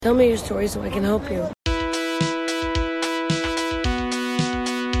Tell me your story so I can help you.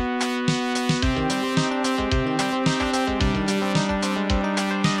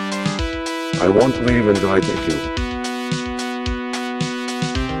 I won't leave until I take you.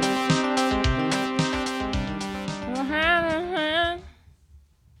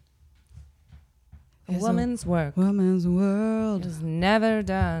 A woman's work Woman's world is never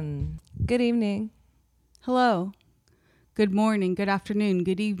done. Good evening. Hello. Good morning, good afternoon,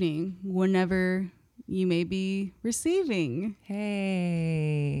 good evening, whenever you may be receiving.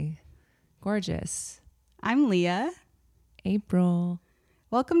 Hey, gorgeous. I'm Leah. April.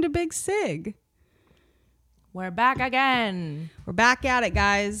 Welcome to Big Sig. We're back again. We're back at it,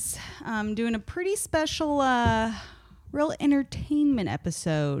 guys. Doing a pretty special, real entertainment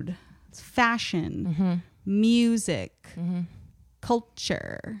episode. It's fashion, music,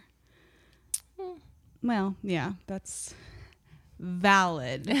 culture. Well, yeah, that's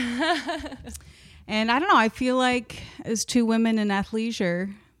valid. And I don't know, I feel like as two women in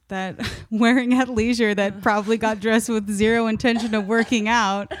athleisure that wearing athleisure that probably got dressed with zero intention of working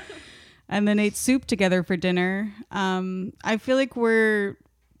out and then ate soup together for dinner. I feel like we're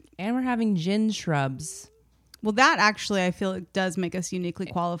having gin shrubs. Well, that actually I feel it does make us uniquely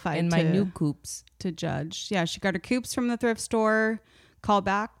qualified in my new coupes to judge. Yeah, she got her coupes from the thrift store. Call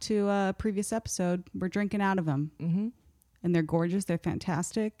back to a previous episode. We're drinking out of them. Mm-hmm. And they're gorgeous. They're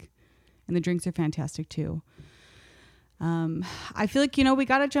fantastic. And the drinks are fantastic too. I feel like, we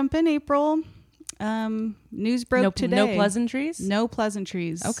got to jump in, April. News broke today. No pleasantries? No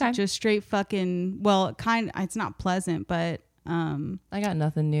pleasantries. Okay. Just straight fucking, it's not pleasant, but. I got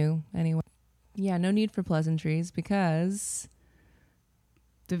nothing new anyway. Yeah, no need for pleasantries because.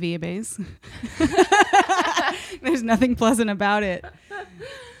 The VMAs. There's nothing pleasant about it.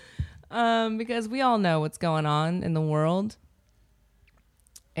 Because we all know what's going on in the world.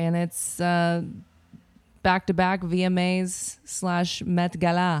 And it's back-to-back VMAs / Met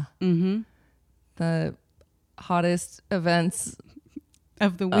Gala. Mm-hmm. The hottest events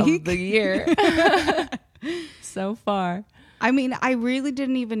of the week. Of the year. So far. I mean, I really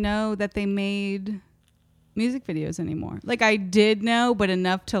didn't even know that they made music videos anymore. Like, I did know, but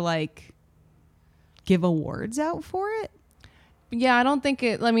enough to, give awards out for it. Yeah, I don't think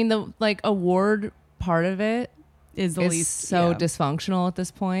it... I mean, the, award part of it is the least... so dysfunctional at this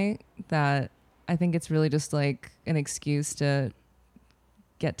point that I think it's really just, an excuse to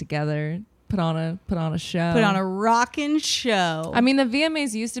get together, put on a show. Put on a rockin' show. I mean, the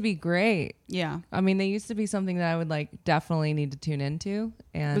VMAs used to be great. Yeah. I mean, they used to be something that I would, definitely need to tune into.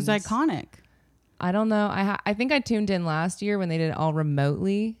 And it was iconic. I don't know. I think I tuned in last year when they did it all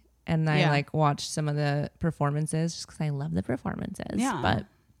remotely, and I watched some of the performances just because I love the performances. Yeah. But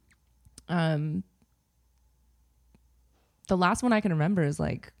the last one I can remember is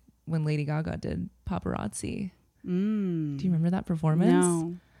when Lady Gaga did Paparazzi. Do you remember that performance?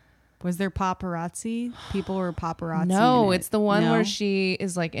 No. Was there paparazzi? People were paparazzi. No, it's the one where she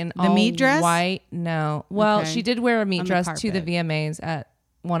is in the meat dress. White. No. Well, okay. She did wear a meat on dress to the VMAs at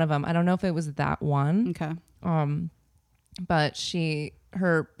one of them. I don't know if it was that one. Okay. But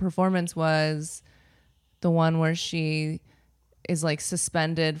her performance was the one where she is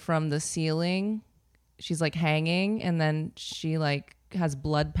suspended from the ceiling. She's hanging, and then she has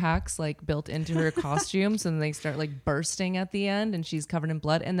blood packs built into her costumes, and they start bursting at the end, and she's covered in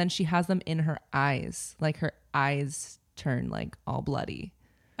blood, and then she has them in her eyes. Her eyes turn all bloody.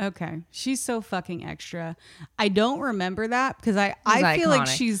 Okay. She's so fucking extra. I don't remember that because I feel iconic. like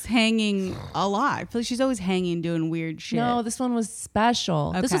she's hanging a lot. I feel like she's always hanging doing weird shit. No, this one was special.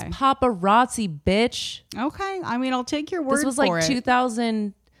 Okay. This was Paparazzi, bitch. Okay. I mean, I'll take your word for it. This was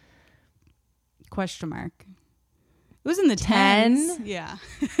 2000... Question mark. It was in the 10? 10s. Yeah.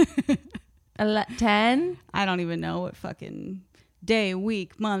 10? I don't even know what fucking day,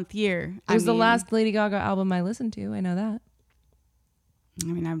 week, month, year. It was the last Lady Gaga album I listened to. I know that. I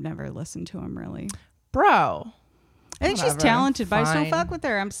mean, I've never listened to him really. Bro. I think she's talented, but I just don't fuck with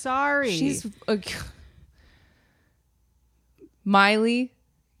her. I'm sorry. She's... Miley.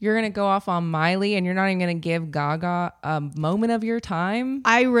 You're going to go off on Miley and you're not even going to give Gaga a moment of your time?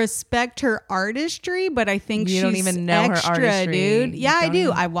 I respect her artistry, but I think you she's don't even know extra, her artistry, dude. Yeah, I do.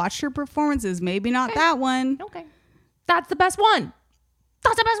 I watched her performances. Maybe not that one. Okay. That's the best one.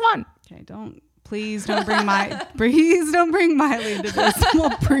 That's the best one. Okay, please don't bring Miley into this. Well,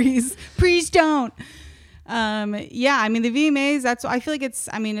 please don't. Yeah, I mean the VMAs, I feel like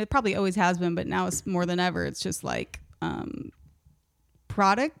it probably always has been, but now it's more than ever. It's just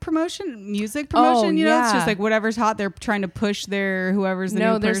product promotion, music promotion. It's just whatever's hot, they're trying to push whoever's the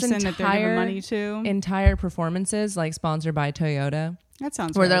new person that they're giving money to. Entire performances sponsored by Toyota. That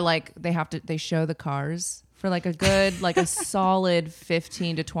sounds where right. they're like they show the cars for like a good like a solid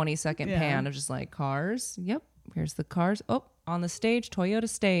 15 to 20 second pan of just like cars. Yep, here's the cars. Oh, on the stage, Toyota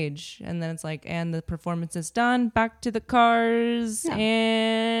stage, and then it's like, and the performance is done. Back to the cars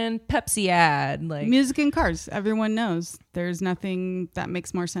and Pepsi ad. Like music and cars. Everyone knows there's nothing that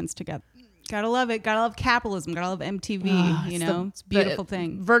makes more sense together. Gotta love it. Gotta love capitalism. Gotta love MTV. It's a beautiful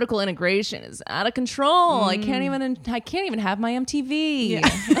thing. Vertical integration is out of control. I can't even have my MTV. Yeah.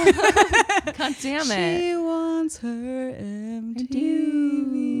 God damn it. She wants her MTV.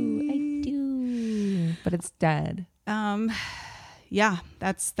 I do. But it's dead. Yeah,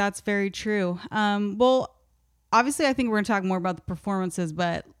 that's very true. Well, obviously, I think we're gonna talk more about the performances,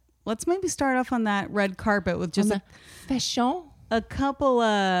 but let's maybe start off on that red carpet with just fashion. A couple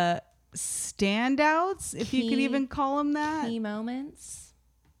of standouts, if you could even call them that. Key moments.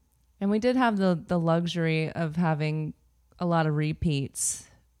 And we did have the luxury of having a lot of repeats.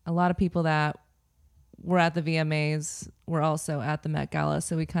 A lot of people that were at the VMAs were also at the Met Gala,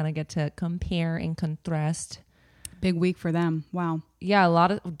 so we kind of get to compare and contrast. Big week for them. Wow. Yeah, a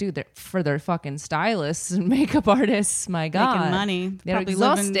lot of for their fucking stylists and makeup artists. My God, making money. They're probably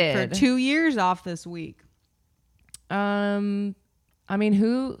exhausted living for 2 years off this week. I mean,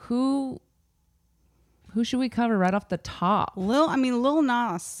 who should we cover right off the top? Lil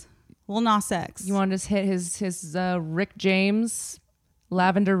Nas X. You want to just hit his Rick James,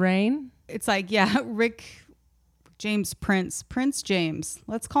 Lavender Rain? It's like, Rick James Prince James.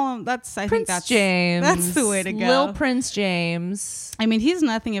 Let's call him. I think that's James. That's the way to go. Lil Prince James. I mean, he's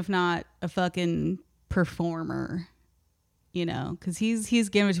nothing if not a fucking performer. Because he's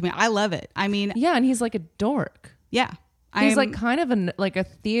giving it to me. I love it. I mean, yeah, and he's like a dork. Yeah. He's like kind of a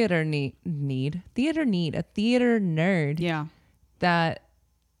theater nerd. Yeah. That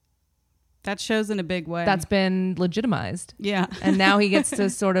shows in a big way. That's been legitimized. Yeah. And now he gets to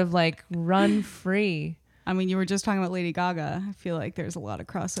sort of like run free. I mean, you were just talking about Lady Gaga. I feel like there's a lot of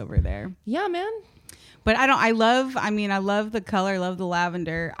crossover there. Yeah, man. But I love the color, I love the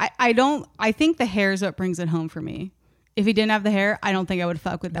lavender. I think the hair is what brings it home for me. If he didn't have the hair, I don't think I would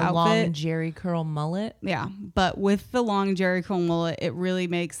fuck with the outfit. Long Jerry curl mullet. Yeah. But with the long Jerry curl mullet, it really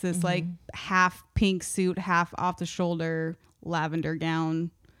makes this like half pink suit, half off the shoulder lavender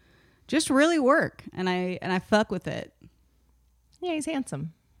gown just really work. And I fuck with it. Yeah, he's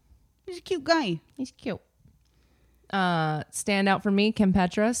handsome. He's a cute guy. He's cute. Stand out for me, Kim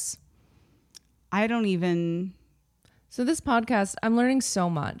Petras. I don't even. So this podcast, I'm learning so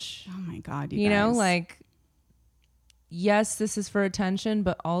much. Oh my God, you know, like, yes, this is for attention,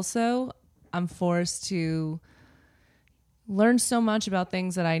 but also I'm forced to learn so much about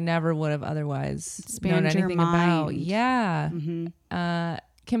things that I never would have otherwise known anything about. Yeah. Mm-hmm.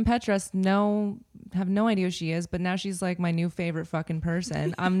 Kim Petras, have no idea who she is, but now she's like my new favorite fucking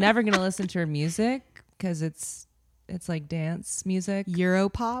person. I'm never going to listen to her music because it's like dance music.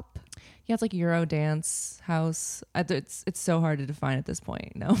 Europop? Yeah, it's like Euro dance house. It's so hard to define at this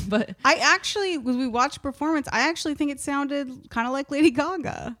point, but I actually, when we watched performance, I actually think it sounded kind of like Lady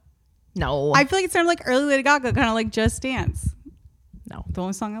Gaga. No. I feel like it sounded like early Lady Gaga, kind of like Just Dance. No. The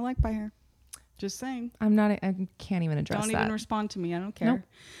only song I like by her. Just saying. I can't even address that. Don't even respond to me. I don't care. Nope.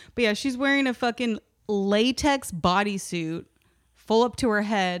 But yeah, she's wearing a fucking latex bodysuit full up to her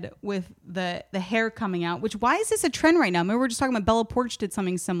head with the hair coming out, which why is this a trend right now? Maybe we're just talking about Bella Poarch did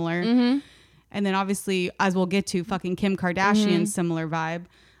something similar. Mm-hmm. And then obviously, as we'll get to, fucking Kim Kardashian, similar vibe.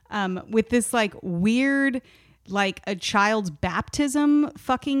 With this like weird, like a child's baptism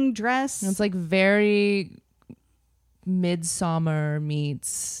fucking dress. It's like very Midsummer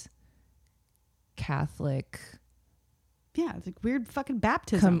meets Catholic. Yeah, it's like weird fucking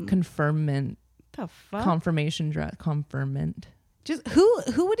baptism. Confirmment. The fuck? Confirmation dress. Confirmant. Just who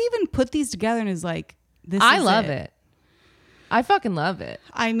would even put these together and is like, this I is love it. I fucking love it.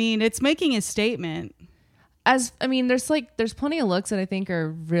 I mean, it's making a statement. There's plenty of looks that I think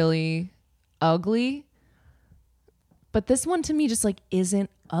are really ugly, but this one to me just like isn't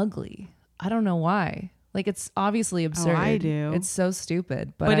ugly. I don't know why. Like, it's obviously absurd. Oh, I do. It's so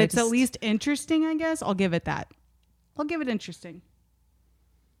stupid, but it's at least interesting, I guess. I'll give it that. I'll give it interesting.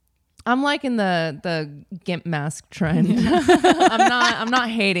 I'm liking the gimp mask trend. I'm not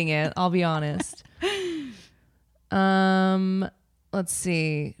hating it. I'll be honest. Let's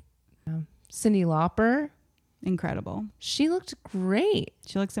see. Cyndi Lauper. Incredible. She looked great.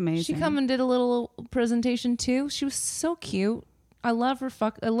 She looks amazing. She come and did a little presentation too. She was so cute. I love her.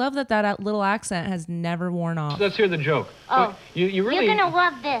 I love that little accent has never worn off. Let's hear the joke. Oh, you really... You're gonna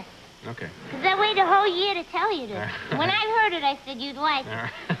love this. Okay. Because I waited a whole year to tell you this. When I heard it, I said you'd like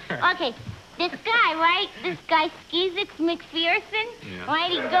it. Okay, This guy, right? This guy, Skeezix McPherson, right?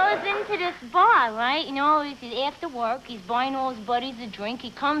 He goes into this bar, right? You know, he's after work. He's buying all his buddies a drink.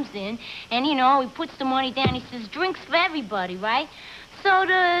 He comes in, and, you know, he puts the money down. He says, drinks for everybody, right? So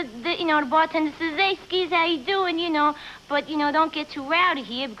the bartender says, hey, Skeez, how you doing, you know? But, you know, don't get too rowdy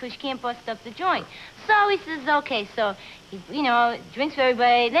here because you can't bust up the joint. So he says, okay, so he, you know, drinks for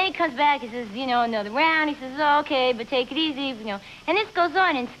everybody. Then he comes back, he says, you know, another round. He says, oh, okay, but take it easy, you know. And this goes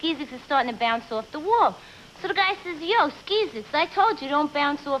on, and Skeezix is starting to bounce off the wall. So the guy says, yo, Skeezix, I told you, don't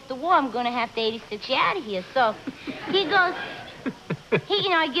bounce off the wall. I'm going to have to 86 you out of here. So he goes, he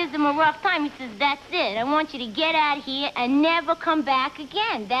gives him a rough time. He says, that's it. I want you to get out of here and never come back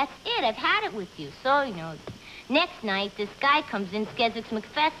again. That's it. I've had it with you. So, you know, next night, this guy comes in, Skeezix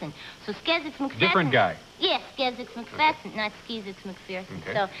McPherson. So Skeezix McPherson... Different guy. Yeah, Skeezix McPherson, not Skeezix McPherson.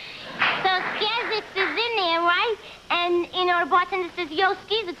 Okay. So Skeezix is in there, right? And, you know, the bartender says, yo,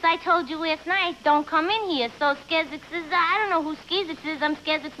 Skeezix, I told you last night, don't come in here. So Skeezix says, I don't know who Skeezix is. I'm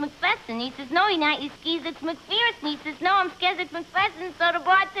Skeezix McPherson. He says, no, you're not. You're Skeezix McPherson. He says, no, I'm Skeezix McPherson. So the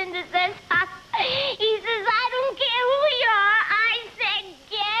bartender says, he says, I don't care who you are. I said,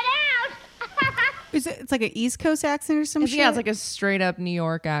 get out. It's like an East Coast accent or some shit? Yeah, it's like a straight up New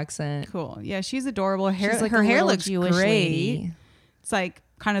York accent. Cool. Yeah, she's adorable. She's like her a hair little looks Jewish great. lady. It's like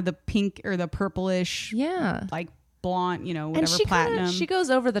kind of the pink or the purplish, Yeah. like blonde, you know, And whatever, she platinum. she goes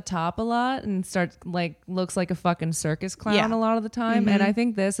over the top a lot and starts looks like a fucking circus clown Yeah. a lot of the time. And I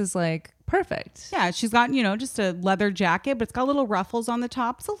think this is like perfect. Yeah, she's got, you know, just a leather jacket, but it's got little ruffles on the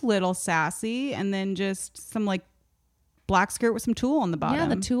top. It's a little sassy. And then just some like black skirt with some tulle on the bottom. Yeah,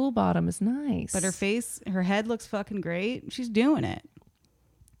 the tulle bottom is nice. But her head looks fucking great. She's doing it.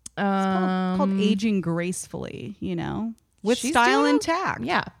 It's called aging gracefully, you know, with she's style doing- intact.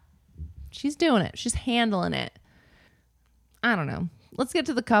 Yeah. She's doing it. She's handling it. I don't know. Let's get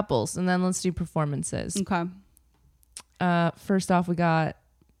to the couples and then let's do performances. Okay. First off, we got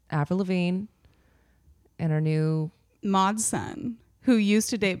Avril Lavigne and her new Maud's son, who used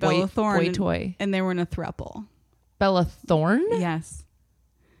to date Bella Thorne. toy. And they were in a throuple. Bella Thorne? Yes.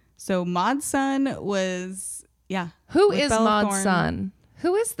 So Maud's son was, Who with is Bella Maud's Thorne. son?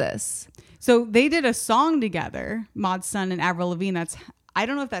 Who is this? So they did a song together, Maud's son and Avril Lavigne. I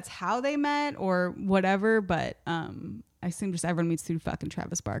don't know if that's how they met or whatever, but I assume just everyone meets through fucking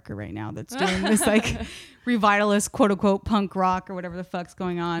Travis Barker right now that's doing this like revitalist quote unquote punk rock or whatever the fuck's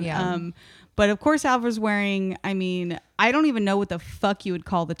going on. Yeah. But of course Avril's wearing, I mean, I don't even know what the fuck you would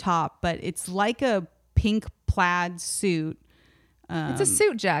call the top, but it's like a pink plaid suit. It's a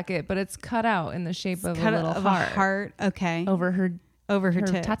suit jacket, but it's cut out in the shape of a Cut little of heart. a heart. Okay. Over her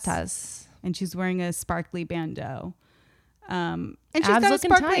tits. tatas. And she's wearing a sparkly bandeau. And she's Abs got a looking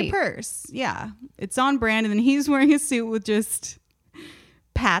sparkly tight. purse. Yeah. It's on brand. And then he's wearing a suit with just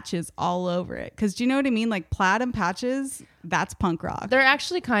patches all over it. Because do you know what I mean? Like plaid and patches, that's punk rock. They're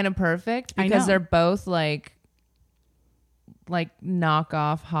actually kind of perfect I because know. they're both like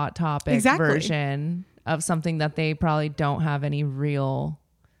knockoff Hot Topic Exactly. version of something that they probably don't have any real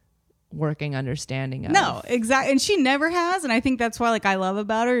working understanding of. No, exactly. And she never has. And I think that's why like I love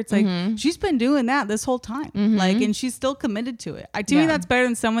about her. It's like she's been doing that this whole time. Like, and she's still committed to it. To me, Yeah. that's better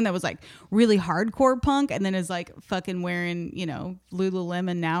than someone that was like really hardcore punk and then is like fucking wearing, you know,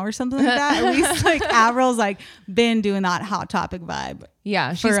 Lululemon now or something like that. At least like Avril's like been doing that Hot Topic vibe. Yeah,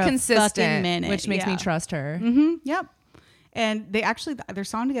 for she's a fucking consistent, minute, which makes me yeah. trust her. Yep. And they actually, their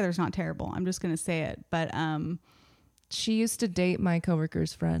song together is not terrible. I'm just going to say it. But She used to date my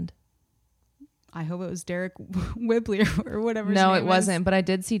coworker's friend. I hope it was Derek Whibley or whatever. his No, name it wasn't. But I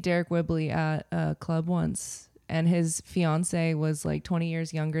did see Derek Whibley at a club once, and his fiance was like 20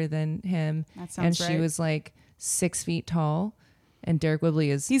 years younger than him. That sounds and she right. was like 6 feet tall. And Derek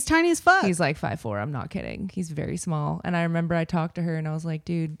Whibley is He's tiny as fuck. he's like 5'4". I'm not kidding. He's very small. And I remember I talked to her and I was like,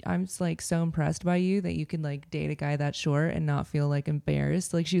 dude, I'm just like so impressed by you that you can like date a guy that short and not feel like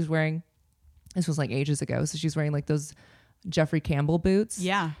embarrassed. Like she was wearing, this was like ages ago, so she's wearing like those Jeffrey Campbell boots.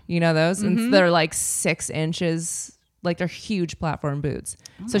 Yeah. You know those? And they're like 6 inches, like they're huge platform boots.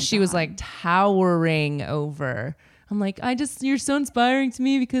 So she was like towering over. I'm like, you're so inspiring to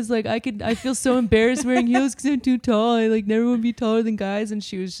me because like I feel so embarrassed wearing heels because I'm too tall. I like never want to be taller than guys. And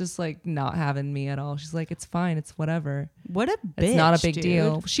she was just like not having me at all. She's like, it's fine. It's whatever. What a bitch. It's not a big dude.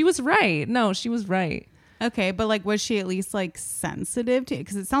 deal. She was right. No, she was right. Okay, but like, was she at least like sensitive to it?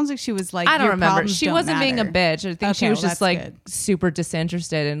 Because it sounds like she was like, I don't your remember. problems She don't wasn't being a matter. bitch. I think Okay, she was well, just that's like good. super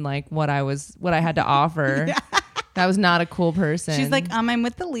disinterested in like what I had to offer. That was not a cool person. She's like, I'm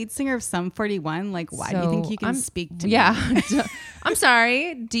with the lead singer of Sum 41. Like, why do you think you can speak to me? Yeah. I'm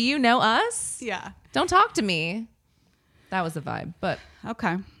sorry. Do you know us? Yeah. Don't talk to me. That was the vibe. But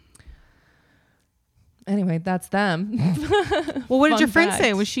Okay. Anyway, that's them. Well, what did Fun your friend say?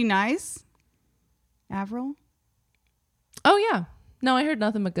 fact. Was she nice? Avril? Oh yeah. No, I heard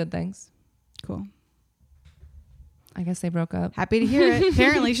nothing but good things. Cool. I guess they broke up. Happy to hear it.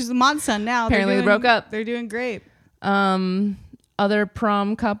 Apparently, she's a mod son now. Apparently they broke up. They're doing great. Other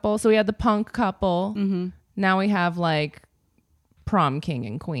prom couple. So we had the punk couple. Mm-hmm. Now we have like prom king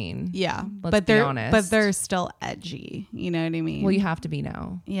and queen. Yeah, Let's but be they're honest. but they're still edgy. You know what I mean? Well, you have to be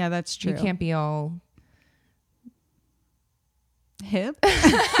now. Yeah, that's true. You can't be all hip.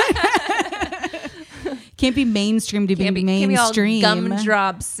 Can't be mainstream to be can't be mainstream. all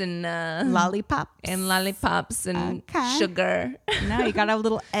gumdrops and Lollipops lollipops and Okay. sugar. No, you gotta have a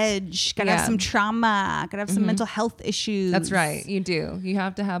little edge. Gotta Yeah. have some trauma. Gotta have some mental health issues. That's right. You do. You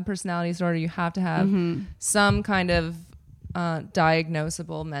have to have personality disorder. You have to have Mm-hmm. some kind of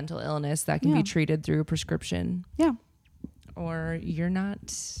diagnosable mental illness that can Yeah. be treated through a prescription, Yeah. or you're not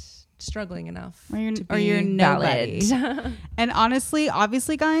struggling enough Or you're- to or be you're nobody. valid. And honestly,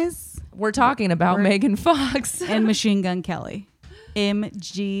 obviously, guys, We're talking about Megan Fox. and Machine Gun Kelly,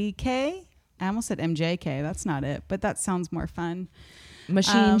 MGK. I almost said MJK. That's not it, but that sounds more fun.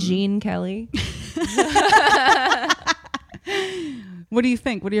 Machine Jean Kelly. What do you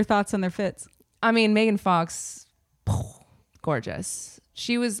think? What are your thoughts on their fits? I mean, Megan Fox, gorgeous.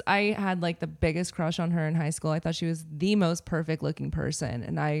 I had like the biggest crush on her in high school. I thought she was the most perfect looking person.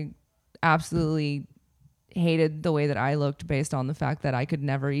 And I absolutely hated the way that I looked based on the fact that I could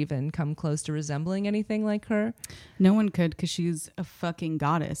never even come close to resembling anything like her. No one could because she's a fucking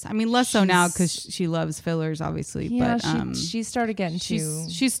goddess. I mean, less so now because she loves fillers, obviously. Yeah, but she started getting too.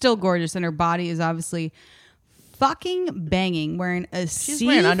 she's still gorgeous, and her body is obviously fucking banging. Wearing a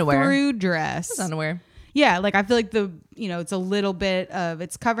wearing underwear. see-through dress. It's underwear. Yeah, like I feel like it's a little bit of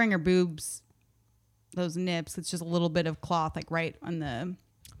it's covering her boobs, those nips. It's just a little bit of cloth, like right on the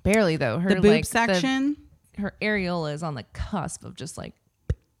Barely though. Her boob like section. her areola is on the cusp of just like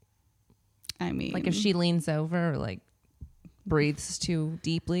I mean, if she leans over or like breathes too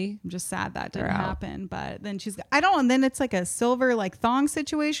deeply. I'm just sad that didn't They're out. happen. But then and then it's like a silver like thong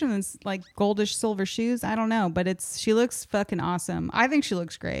situation. And it's like goldish silver shoes. I don't know, but she looks fucking awesome. I think she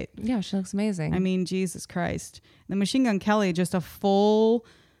looks great. Yeah, she looks amazing. I mean, Jesus Christ. The Machine Gun Kelly, just a full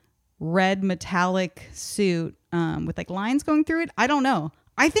red metallic suit with like lines going through it. I don't know.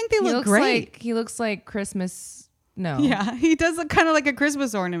 I think they look great. He looks like Christmas. No. Yeah, he does look kind of like a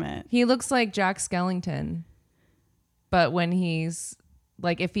Christmas ornament. He looks like Jack Skellington. But when he's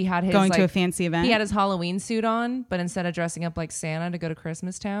like, if he had his Going to like, a fancy event. he had his Halloween suit on, but instead of dressing up like Santa to go to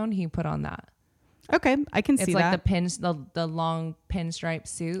Christmas Town, he put on that. Okay, I can It's see like that. the long pinstripe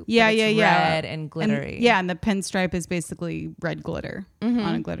suit. Yeah, but it's yeah. red and glittery. And the pinstripe is basically red glitter on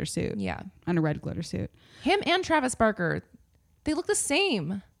a glitter suit. Yeah. On a red glitter suit. Him and Travis Barker, they look the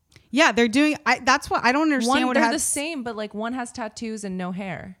same. Yeah, they're doing. That's what I don't understand. They're the same, but like one has tattoos and no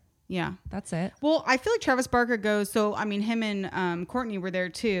hair. Yeah. That's it. Well, I feel like Travis Barker goes. So I mean, him and Courtney were there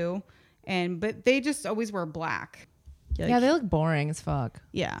too, but they just always wear black. Like, Yeah, they look boring as fuck.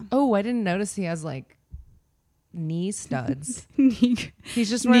 Yeah. Oh, I didn't notice he has like knee studs. Knee He's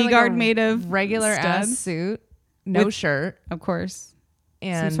just wearing like guard a made of regular ass studs. suit, no With- shirt, Of course.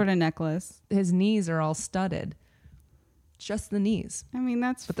 and Some sort of necklace. his knees are all studded. Just the knees, I mean,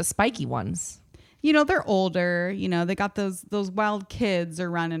 that's but the spiky ones. they're older. They got those wild kids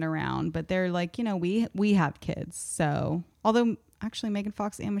are running around, but they're like, we have kids. So although actually Megan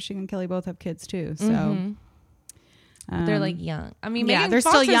Fox and Machine Gun Kelly both have kids too. So But they're like young. I mean, yeah, Megan they're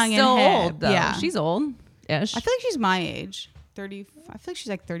Fox still young is in still head. old though. Yeah. She's old-ish. I feel like she's my age. 30. I feel like she's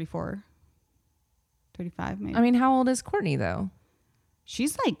like 34. 35 maybe. I mean, how old is Courtney though?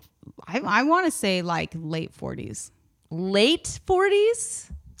 She's like I want to say like late 40s. Late 40s?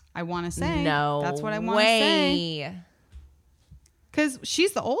 I want to say. No, That's what I want to say. way. Because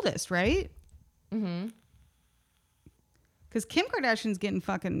she's the oldest, right? Mm-hmm. Because Kim Kardashian's getting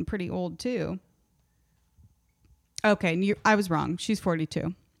fucking pretty old too. Okay, I was wrong. She's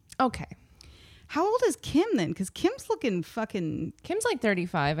 42. Okay, How old is Kim then? Because Kim's looking fucking... Kim's like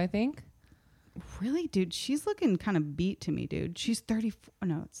 35, I think. Really, dude? She's looking kind of beat to me, dude. She's 34.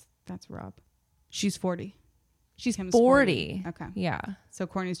 No, that's Rob. She's 40. Kim's 40. Okay. Yeah. So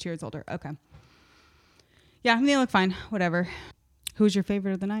Courtney's 2 years older. Okay. Yeah, they look fine. Whatever. Who's your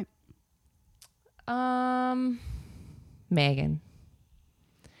favorite of the night? Megan.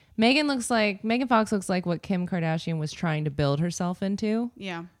 Megan Fox looks like what Kim Kardashian was trying to build herself into,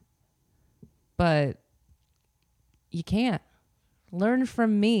 Yeah. but you can't. Learn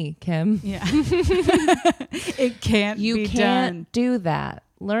from me, Kim. Yeah. It can't You be can't done. do that.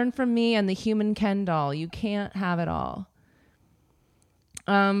 Learn from me and the human Ken doll. You can't have it all.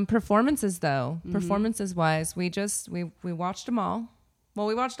 Performances though, performances wise, we watched them all. Well,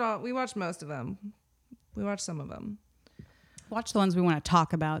 we watched most of them. We watched some of them. Watch the ones we want to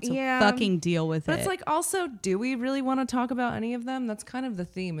talk about. So Yeah. fucking deal with But it. it's like, also, do we really want to talk about any of them? That's kind of the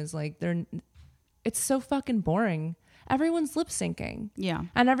theme, is like, it's so fucking boring. Everyone's lip syncing. Yeah.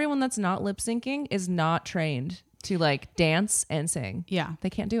 And everyone that's not lip syncing is not trained to like dance and sing. Yeah. They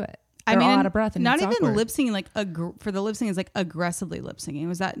can't do it. I They're mean, all out of breath. And not it's even awkward. lip syncing, like for the lip syncing is like aggressively lip syncing.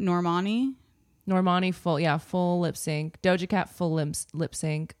 Was that Normani? Normani full lip sync. Doja Cat full lip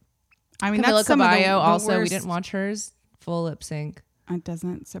sync. I mean, Camila that's some of the Cabello also. We worst. didn't watch hers. Full lip sync. It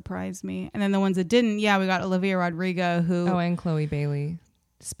doesn't surprise me. And then the ones that didn't, yeah, we got Olivia Rodrigo, who Oh, and Chloe Bailey.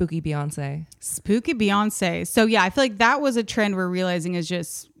 Spooky Beyonce. spooky Beyonce. So yeah, I feel like that was a trend we're realizing is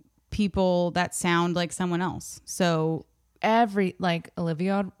just people that sound like someone else. So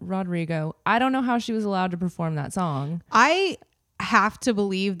Olivia Rodrigo. I don't know how she was allowed to perform that song. I have to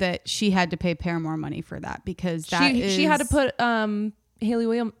believe that she had to pay Paramore money for that because She had to put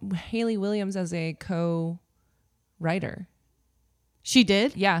Haley Williams as a co-writer. She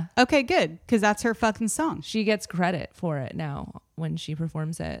did? Yeah. Okay, good. Because that's her fucking song. She gets credit for it now when she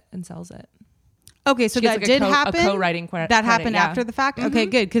performs it and sells it. Okay, so She gets that like did a happen. co-writing credit. That happened yeah. after the fact. Okay,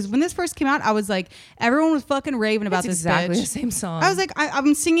 good. Because when this first came out, I was like, everyone was fucking raving about It's this exactly bitch. the same song. I was like,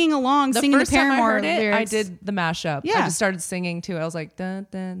 I'm singing along, the singing first the time I Paramore heard it, lyrics. I did the mashup. Yeah. I just started singing too. I was like, dun,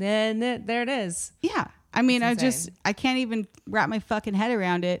 dun, dun, dun, there it is. Yeah. I mean, It's insane. I can't even wrap my fucking head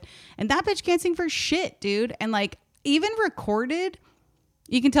around it. And that bitch can't sing for shit, dude. And like, even recorded,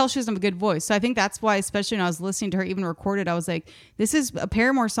 you can tell she has a good voice. So I think that's why, especially when I was listening to her even recorded, I was like, this is a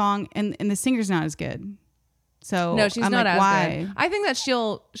Paramore song and the singer's not as good. So No, she's I'm not like, as why? good. I think that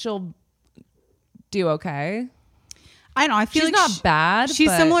she'll do okay. I don't know. I feel She's like not bad. She's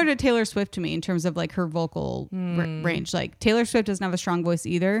but similar to Taylor Swift to me in terms of like her vocal range. Like Taylor Swift doesn't have a strong voice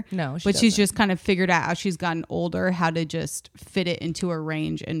either. No, she but she's doesn't. just kind of figured out as she's gotten older how to just fit it into her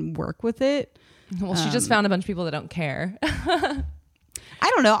range and work with it. Well, she just found a bunch of people that don't care. I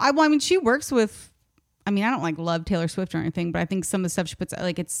don't know. I mean, she works with. I mean, I don't like love Taylor Swift or anything, but I think some of the stuff she puts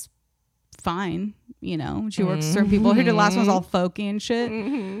like it's fine. You know, she works with certain people. Her last one's all folky and shit. I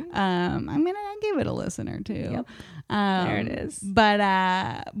mean, I give it a listen or two. Yep. There it is. But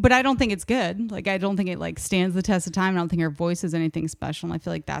I don't think it's good. Like, I don't think it like stands the test of time. I don't think her voice is anything special. And I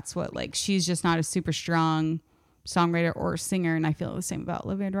feel like that's what like she's just not a super strong songwriter or singer. And I feel the same about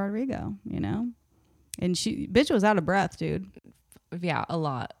Olivia Rodrigo. You know, and she bitch was out of breath, dude. Yeah, a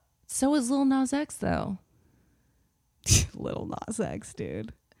lot. So is Lil Nas X though. Little Nas X,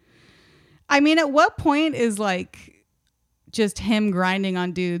 dude. I mean, at what point is like just him grinding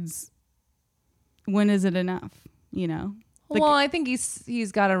on dudes? When is it enough? You know? Like, Well, I think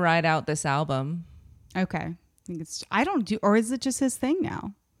he's got to ride out this album. okay. I think it's, I don't do, or is it just his thing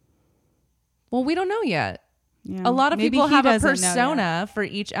now? Well, we don't know yet. Yeah. A lot of Maybe people he have a doesn't know yet. persona for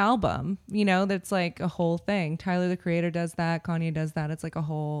each album. You know, that's like a whole thing. Tyler the Creator does that. Kanye does that. It's like a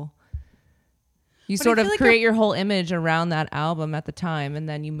whole. You But I sort of feel like create your whole image around that album at the time, and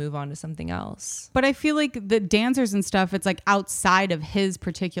then you move on to something else. But I feel like the dancers and stuff, it's like outside of his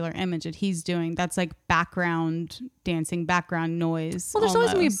particular image that he's doing. That's like background dancing, background noise. Well, there's always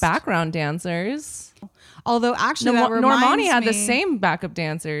going to be almost. background dancers. Although actually, that Normani reminds had the me- same backup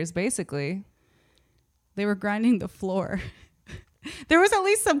dancers, basically. They were grinding the floor. There was at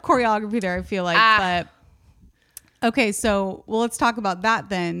least some choreography there, I feel like. But okay, so let's talk about that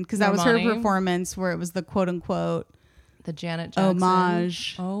then, because that was her Normani. performance where it was the quote unquote The Janet Jackson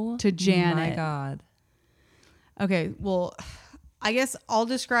homage to Janet. My God. Okay, well, I guess I'll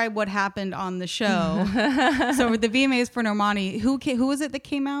describe what happened on the show. So with the VMAs for Normani, who was it that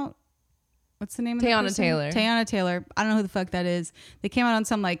came out? What's the name of the Teyana person? Taylor. Teyana Taylor. I don't know who the fuck that is. They came out on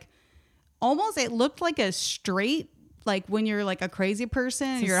some like almost, it looked like a straight, like when you're like a crazy person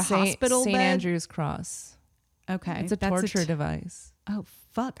and you're a hospital St. bed. Andrew's Cross. Okay. It's a torture device. Oh,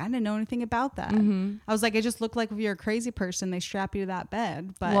 fuck. I didn't know anything about that. Mm-hmm. I was like, it just looked like if you're a crazy person, they strap you to that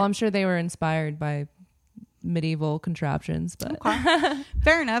bed. But Well, I'm sure they were inspired by medieval contraptions, but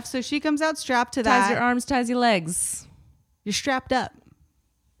fair enough. So she comes out strapped to ties that. your arms, ties your legs. You're strapped up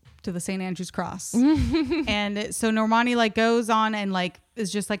to the St. Andrew's Cross. So Normani like goes on and like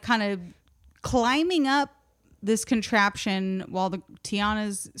is just like kind of climbing up this contraption while the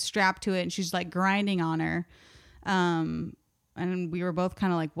Tiana's strapped to it and she's like grinding on her. And we were both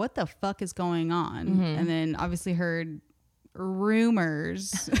kind of like, what the fuck is going on? And then obviously heard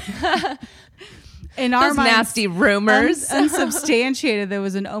rumors. In our Those minds, nasty rumors. unsubstantiated, there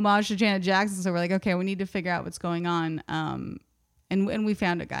was an homage to Janet Jackson. So we're like, okay, we need to figure out what's going on. And we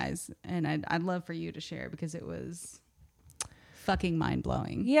found it, guys. And I'd love for you to share because it was fucking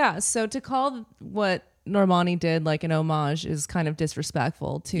mind-blowing. Yeah, so to call what Normani did like an homage is kind of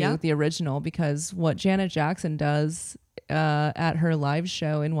disrespectful to the original, because what Janet Jackson does at her live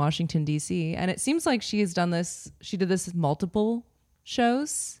show in Washington, D.C., and it seems like she did this with multiple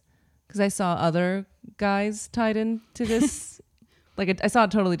shows, because I saw other guys tied into this. Like I saw a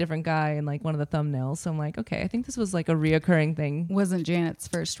totally different guy in like one of the thumbnails. So I'm like, okay, I think this was like a reoccurring thing. Wasn't Janet's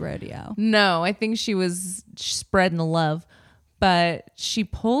first rodeo. No, I think she was spreading the love. But she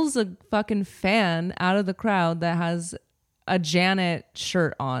pulls a fucking fan out of the crowd that has a Janet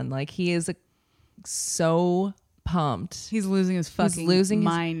shirt on. Like he is so pumped. He's losing his fucking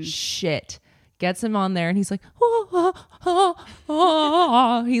mind. His shit. Gets him on there and he's like, oh, oh,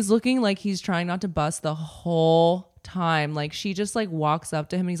 oh. He's looking like he's trying not to bust the whole time. Like she just like walks up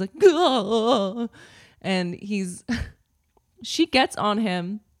to him and he's like, oh. And she gets on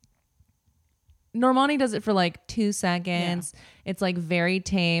him. Normani does it for like 2 seconds. Yeah. It's like very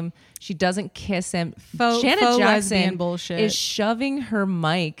tame. She doesn't kiss him. Janet Jackson bullshit. is shoving her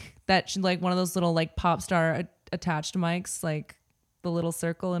mic, like one of those little like pop star attached mics, like the little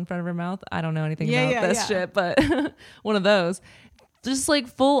circle in front of her mouth. I don't know anything about this shit, but one of those. Just like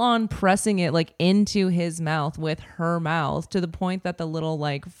full on pressing it like into his mouth with her mouth, to the point that the little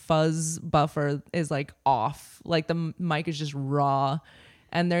like fuzz buffer is like off. Like the mic is just raw.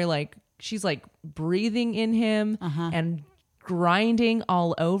 And they're like, she's like breathing in him and grinding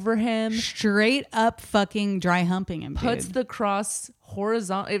all over him. Straight up fucking dry humping him, Puts dude. the cross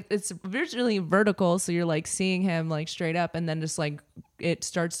horizontal. It's virtually vertical. So you're like seeing him like straight up, and then just like it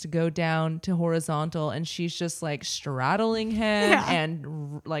starts to go down to horizontal, and she's just like straddling him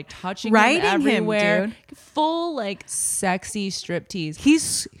and like touching him everywhere. Dude. Full like sexy striptease.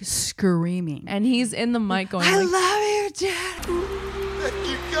 He's screaming. And he's in the mic going, I like, love you, Dad. Let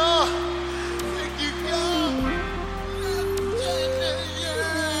you go. Let you go.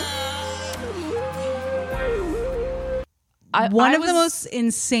 One of the most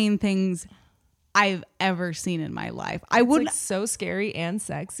insane things I've ever seen in my life. I would like so scary and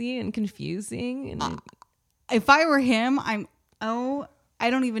sexy and confusing. And if I were him, I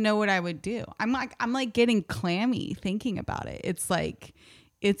don't even know what I would do. I'm like getting clammy thinking about it. It's like,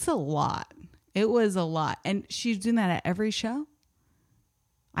 it's a lot. It was a lot. And she's doing that at every show.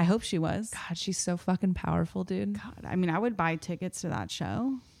 I hope she was. God, she's so fucking powerful, dude. God, I mean, I would buy tickets to that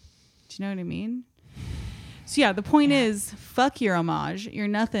show. Do you know what I mean? So yeah, the point is, fuck your homage. You're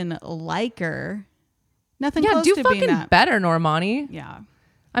nothing like her. Nothing close do to fucking being that. better, Normani. Yeah.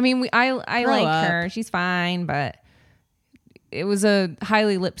 I mean, I like up. her. She's fine, but it was a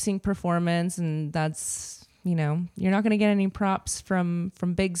highly lip sync performance, and that's, you know, you're not going to get any props from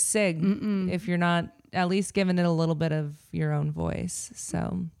Big Sig if you're not at least giving it a little bit of your own voice.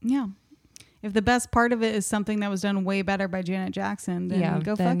 So Yeah. If the best part of it is something that was done way better by Janet Jackson, then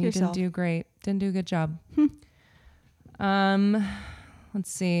go then fuck you yourself. Didn't do great. Didn't do a good job. Let's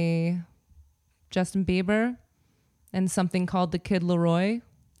see. Justin Bieber and something called The Kid Laroi.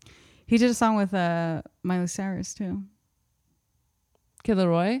 He did a song with Miley Cyrus too. Kid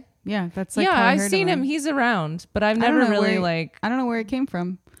Laroi? Yeah, that's like yeah, how I I've heard seen of him. He's around, but I've I don't never know really where I don't know where it came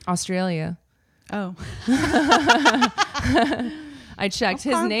from. Australia. Oh. I checked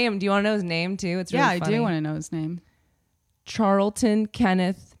his name. Do you want to know his name too? It's really Yeah, funny. I do want to know his name. Charlton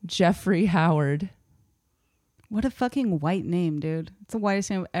Kenneth Jeffrey Howard. What a fucking white name, dude. It's the whitest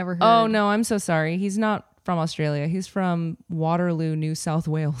name I've ever heard. Oh no, I'm so sorry. He's not from Australia. He's from Waterloo, New South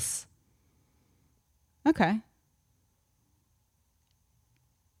Wales. Okay.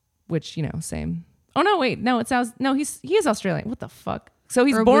 Which, you know, same. Oh no, wait. No, he is Australian. What the fuck? So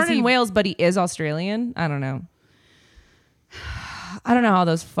he's Or born was he- in Wales, but he is Australian? I don't know. I don't know how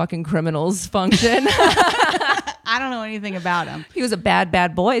those fucking criminals function. I don't know anything about him. He was a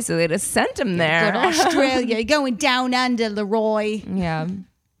bad boy, so they just sent him there. Good Australia, going down under, Leroy. Yeah.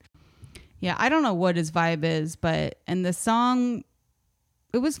 Yeah, I don't know what his vibe is, and the song,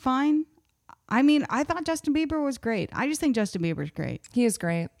 it was fine. I mean, I thought Justin Bieber was great. I just think Justin Bieber's great. He is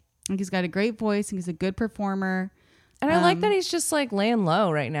great. I think he's got a great voice. and he's a good performer. And I like that he's just like laying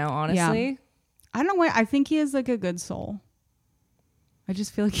low right now, honestly. Yeah. I don't know why. I think he has like a good soul. I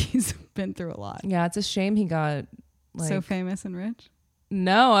just feel like he's been through a lot. Yeah, it's a shame he got like So famous and rich.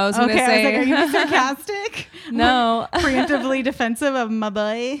 No, I was gonna say I was like, are you being sarcastic? no. Preemptively defensive of my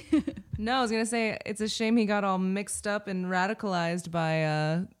boy. No, I was gonna say it's a shame he got all mixed up and radicalized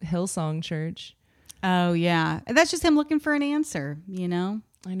by Hillsong Church. Oh yeah. That's just him looking for an answer, you know?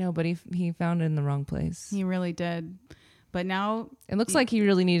 I know, but he found it in the wrong place. He really did. But now It looks like he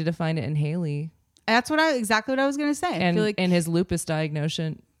really needed to find it in Haley. that's exactly what I was gonna say. I And feel like in his lupus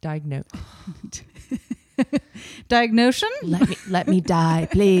diagnosis. Diagnosis? Let me die,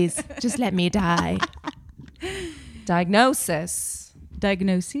 please. Just let me die. Diagnosis.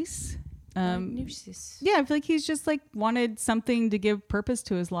 Diagnoses. Yeah, I feel like he's just like wanted something to give purpose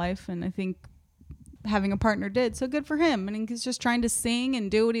to his life, and I think having a partner did. So good for him. And he's just trying to sing and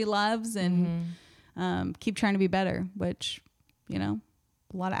do what he loves and keep trying to be better, which, you know,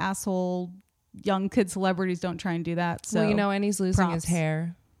 a lot of asshole young kid celebrities don't try and do that. So well, you know, and he's losing props. his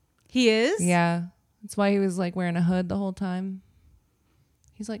hair. He is? Yeah. That's why he was like wearing a hood the whole time.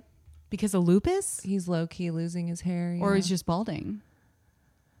 He's like, because of lupus? he's low key losing his hair. Or yeah. he's just balding?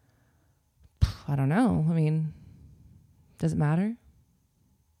 I don't know. I mean, does it matter?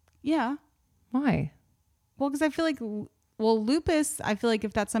 Yeah. Why? Well, because I feel like, lupus, I feel like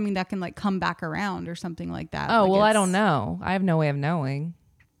if that's something that can like come back around or something like that. Oh, like well, I don't know. I have no way of knowing.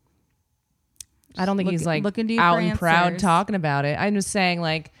 I don't think he's like looking to you out for and proud answers. talking about it. I'm just saying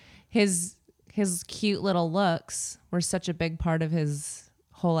like his cute little looks were such a big part of his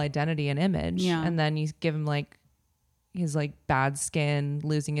whole identity and image. Yeah. And then you give him like his like bad skin,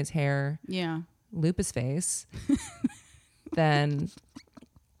 losing his hair, Yeah. lupus face. Then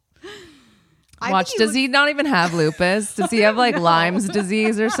I watch, think he does he not even have lupus? Does he have like Lyme's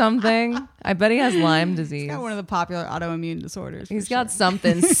disease or something? I bet he has Lyme disease. Got one of the popular autoimmune disorders. He's for got sure.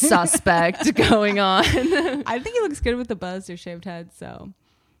 something suspect going on. I think he looks good with the buzz or shaved head. So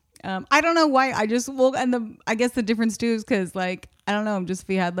I don't know why. I just I guess the difference too is because like I don't know, just if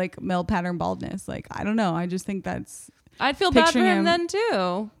he had like male pattern baldness, like I don't know. I just think that's I'd feel bad for Picturing him him- then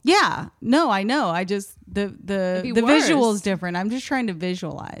too. yeah. No, I know. I just the be visual is worse. different. I'm just trying to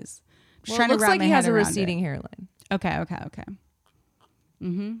visualize. Just Well, trying it looks to wrap like my he has head a around receding it. hairline. Okay.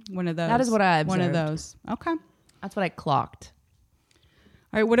 One of those. That is what I One of observed. those. Okay. All That's what I clocked.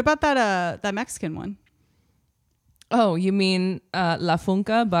 right. What about that Mexican one? Oh, you mean La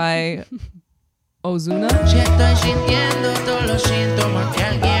Funka by Ozuna? Si estoy sintiendo todos los síntomas, que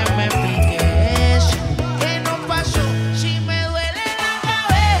alguien me explique eso. ¿Qué no pasó? Si me duele la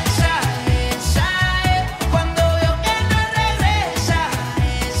cabeza, esa es. Cuando veo que no regresa,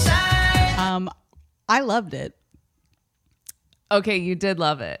 esa es. I loved it. Okay, you did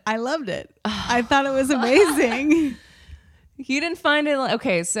love it. I loved it. I thought it was amazing. You didn't find it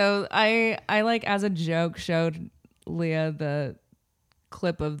okay, so I like as a joke showed Leah the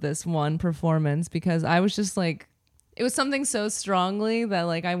clip of this one performance because I was just like it was something so strongly that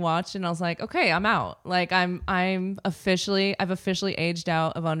like I watched and I was like, okay, I'm out. Like I've officially aged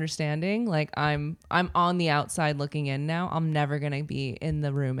out of understanding. Like I'm on the outside looking in now. I'm never gonna be in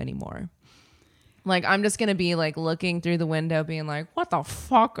the room anymore. Like I'm just gonna be like looking through the window being like, what the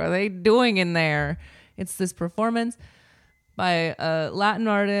fuck are they doing in there? It's this performance by a Latin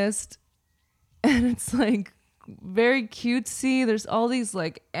artist and it's like very cutesy. There's all these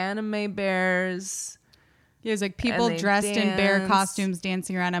like anime bears. There's like people And they dressed in bear dance. costumes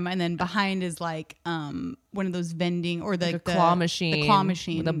dancing around him, and then behind is like one of those vending or The claw machine. The claw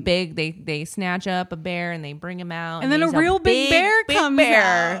machine. With a big they snatch up a bear and they bring him out. and then a he's real big bear comes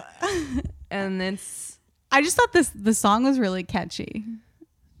out. And it's I just thought the song was really catchy.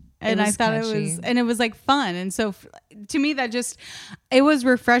 And I was thought catchy. it was like fun. And so to me, it was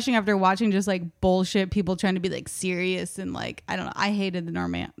refreshing after watching just like bullshit people trying to be like serious. And like, I don't know. I hated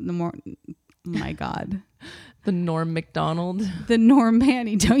my God, the Norm Macdonald. the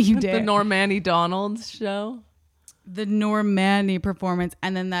Normandy, don't you dare. The Normandy Donald show. The Normandy performance.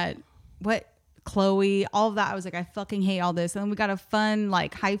 And then Chloe, all of that. I was like, I fucking hate all this. And then we got a fun,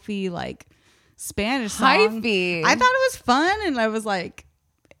 like hyphy, like Spanish song. Hyphy. I thought it was fun. And I was like,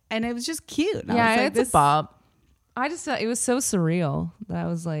 and it was just cute. And I Yeah, was like, it's a bop. I just thought it was so surreal that I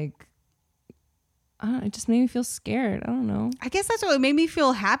was like, I don't know, it just made me feel scared. I don't know. I guess that's what made me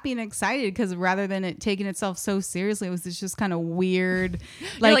feel happy and excited because rather than it taking itself so seriously, it was just kind of weird.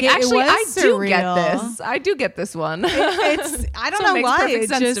 You're like, actually, was I do get surreal. this. I do get this one. It's I don't So it know makes why perfect it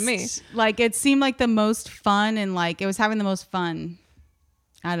sense just to me. like it seemed like the most fun and like it was having the most fun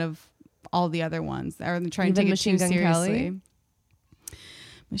out of all the other ones that are trying to Even take it Machine too Gun seriously. Kelly?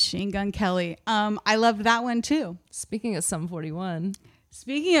 Machine Gun Kelly. I loved that one too. Speaking of Sum 41.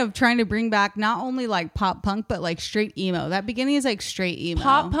 Speaking of trying to bring back not only like pop punk but like straight emo. That beginning is like straight emo.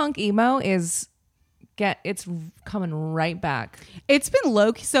 Pop punk emo it's coming right back. It's been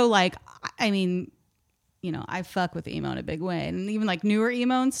low key. So like, I mean, you know, I fuck with emo in a big way, and even like newer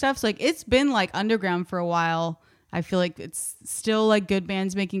emo and stuff. So like, it's been like underground for a while. I feel like it's still like good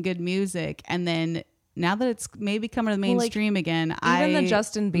bands making good music, and then now that it's maybe coming to the mainstream again, Even the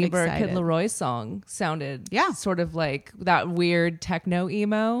Justin am Bieber excited. Kid Laroi song sounded sort of like that weird techno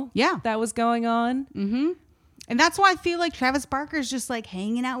emo Yeah. that was going on. And And that's why I feel like Travis Barker is just like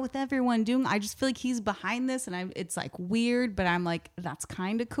hanging out with everyone doing. I just feel like he's behind this, and it's like weird, but I'm like, that's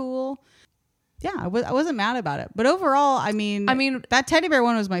kind of cool. Yeah, I wasn't mad about it, but overall, I mean, that teddy bear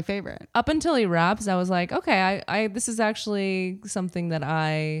one was my favorite. Up until he raps, I was like, okay, I this is actually something that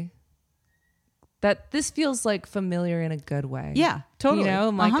this feels like familiar in a good way. Yeah, totally. You know,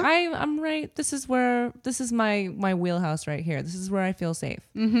 I'm like, I'm right. This is my wheelhouse right here. This is where I feel safe.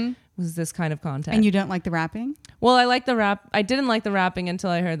 Mm-hmm. Was this kind of content. And you don't like the rapping? Well, I like the rap. I didn't like the rapping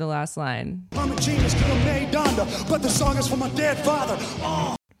until I heard the last line. I'm a genius, killer made Donda, but the song is for my dead father.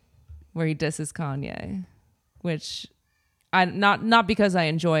 Oh. Where he disses Kanye, which I not because I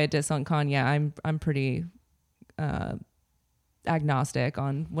enjoy a diss on Kanye. I'm pretty agnostic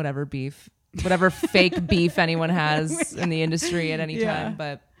on whatever fake beef anyone has in the industry at any time.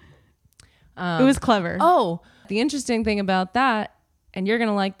 But it was clever. Oh, the interesting thing about that, and you're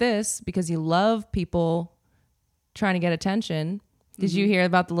gonna like this because you love people trying to get attention. Did you hear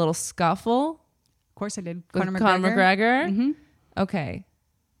about the little scuffle? Of course I did. Conor McGregor. Mm-hmm. Okay.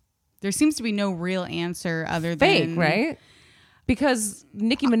 There seems to be no real answer other Fake, than right? Because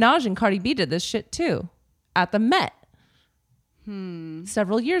Nicki Minaj and Cardi B did this shit too at the Met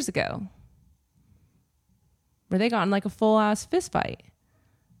several years ago, where they got in like a full ass fist fight.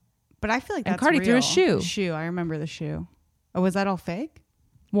 But I feel like And that's Cardi real. threw a shoe. The shoe. I remember the shoe. Oh, was that all fake?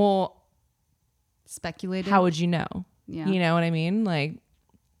 Well, Speculated. how would you know? Yeah. You know what I mean? Like,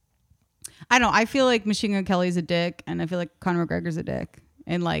 I don't know. I feel like Machine Gun Kelly's a dick, and I feel like Conor McGregor's a dick.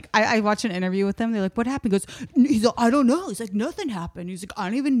 And like, I watched an interview with them. They're like, "What happened?" He goes, "He's like, I don't know." He's like, "Nothing happened." He's like, "I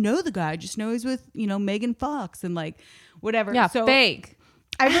don't even know the guy. I just know he's with Megan Fox and like whatever." yeah, so fake.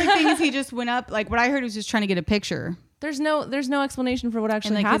 I really think he just went up. Like what I heard was just trying to get a picture. There's no explanation for what And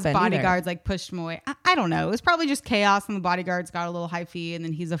actually like happened. his bodyguards like pushed him away. I don't know. It was probably just chaos, and the bodyguards got a little hyphy, and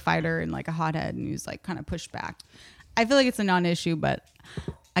then he's a fighter and like a hothead, and he was like kind of pushed back. I feel like it's a non-issue, but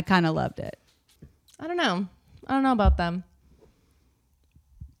I kind of loved it. I don't know about them.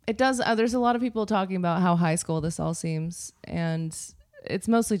 It does. There's a lot of people talking about how high school this all seems, and it's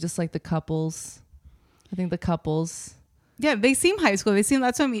mostly just like the couples. I think the couples. Yeah, they seem high school. They seem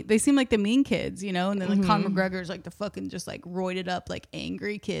they seem like the mean kids, And then like Conor McGregor's like the fucking just like roided up like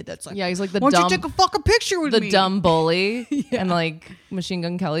angry kid that's like, Yeah, he's like the why don't dumb. you take a fucking picture with me? The dumb bully, and like Machine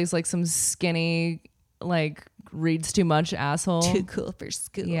Gun Kelly's like some skinny, like reads too much asshole. Too cool for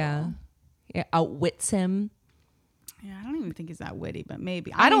school. Yeah, outwits him. Yeah, I don't even think he's that witty, but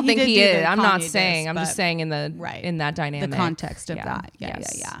maybe. I don't think did he do is. the I'm not Kanye saying. diss, I'm just but saying in the right. in that dynamic, the context of that.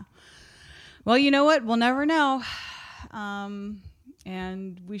 Yes. Yeah. Well, you know what? We'll never know. And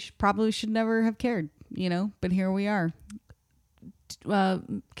we should never have cared, but here we are.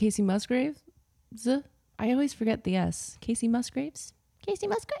 Casey Musgraves. I always forget the S. Casey Musgraves.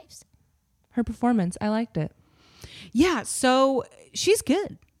 Her performance, I liked it. Yeah, so she's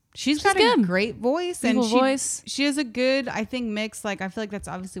good. She's got a great voice, and she has a good, I think, mix. Like I feel like that's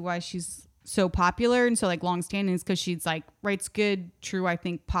obviously why she's so popular and so like long standing, is because she's like writes good, true, I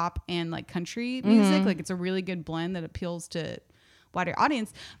think, pop and like country music. Like it's a really good blend that appeals to wider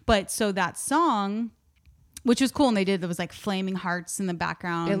audience. But so that song, which was cool, and they did, there was like flaming hearts in the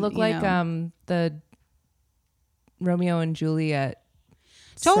background. It looked like the Romeo and Juliet.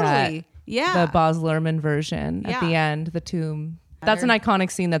 Totally. Set, Yeah. the Baz Luhrmann version at the end, the tomb. That's an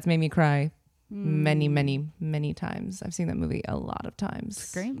iconic scene that's made me cry many, many, many times. I've seen that movie a lot of times.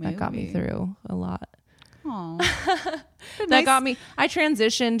 It's a great movie. That got me through a lot. Oh, That got me. I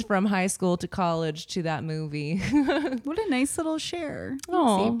transitioned from high school to college to that movie. what a nice little share.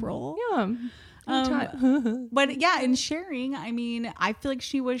 Oh, Thanks, April. Yeah. But yeah, in sharing, I mean, I feel like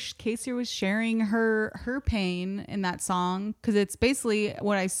Casey was sharing her pain in that song, because it's basically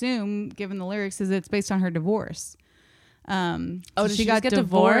what I assume, given the lyrics, is it's based on her divorce. Did she got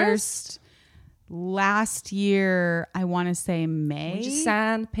divorced last year? I want to say May. We just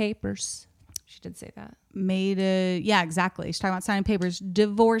signed papers. She did say that. Yeah, exactly. She's talking about signing papers,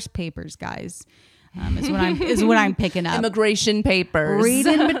 divorce papers, guys. Is what I'm picking up. Immigration papers.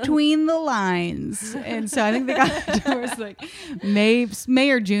 Reading between the lines. And so I think they got divorced like May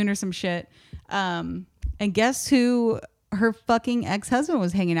or June or some shit. And guess who her fucking ex-husband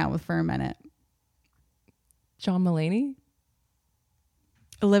was hanging out with for a minute? John Mulaney?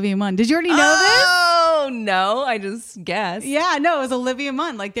 Olivia Munn. Did you already know this? Oh, no. I just guessed. Yeah, no, it was Olivia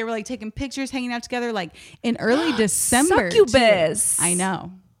Munn. Like they were like taking pictures, hanging out together like in early December. Succubus. Too. I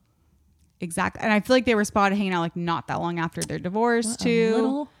know. Exactly. And I feel like they were spotted hanging out like not that long after their divorce What too. a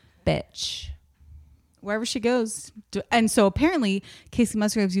little bitch. Wherever she goes. And so apparently Casey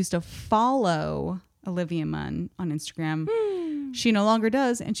Musgraves used to follow Olivia Munn on Instagram She no longer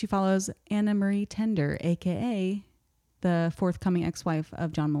does, and she follows Anna Marie Tender, aka the forthcoming ex-wife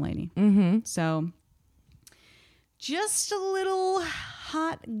of John Mulaney. So just a little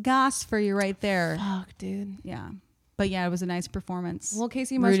hot goss for you right there. Fuck, dude. Yeah. But yeah, it was a nice performance. Well,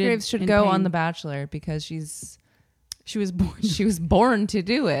 Casey Rooted Musgraves should in go pain. on The Bachelor because she was born. was born to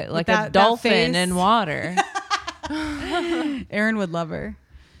do it, like that- a that dolphin face. in water. Aaron would love her.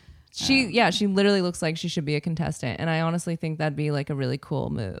 She literally looks like she should be a contestant, and I honestly think that'd be like a really cool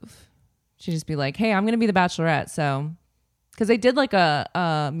move. She'd just be like, "Hey, I'm gonna be the Bachelorette," so because they did like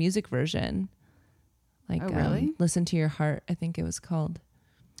a music version, like Oh, really? "Listen to Your Heart," I think it was called.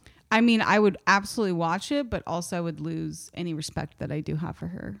 I mean, I would absolutely watch it, but also I would lose any respect that I do have for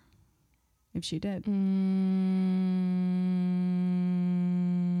her if she did.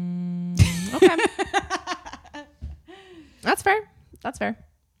 Okay, that's fair. That's fair.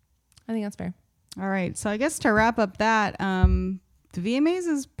 I think that's fair. All right. So I guess to wrap up that, the VMAs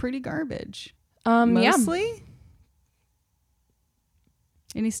is pretty garbage. Yeah. Mostly.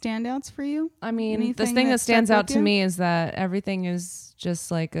 Any standouts for you? I mean, the Anything thing that that stands stuck out with to you? me is that everything is just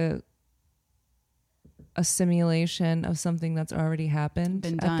like a simulation of something that's already happened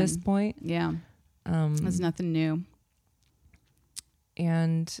Been at this done. point. Yeah. There's nothing new.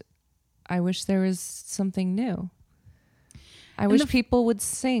 And I wish there was something new. I wish people would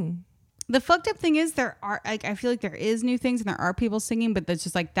sing. The fucked up thing is I feel like there is new things and there are people singing, but that's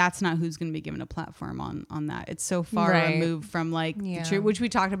just like, that's not who's going to be given a platform on that. It's so far Right. removed from like, Yeah. which we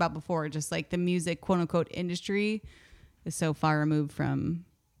talked about before, just like the music quote unquote industry is so far removed from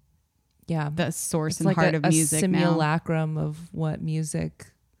Yeah. the source It's and like heart a of music now. simulacrum of what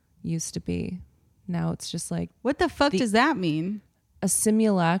music used to be. Now it's just like What the fuck does that mean? a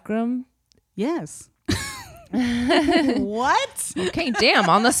simulacrum. Yes. What? Okay, damn,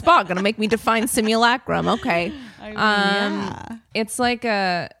 on the spot, gonna make me define simulacrum. Okay. Yeah. It's like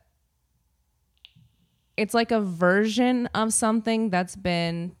a version of something that's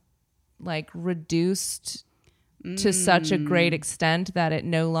been like reduced to such a great extent that it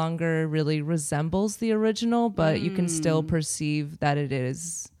no longer really resembles the original, but you can still perceive that it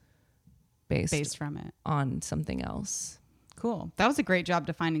is based From it. on something else. Cool. That was a great job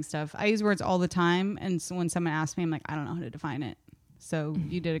defining stuff. I use words all the time, and so when someone asks me, I'm like, I don't know how to define it. So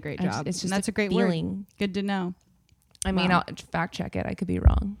you did a great job. It's just and that's a a great feeling. word. Good to know. I mean, Wow. I'll fact check it. I could be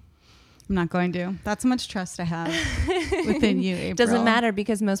wrong. I'm not going to. That's how much trust I have within you, April. Doesn't matter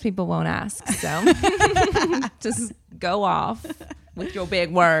because most people won't ask. So just go off with your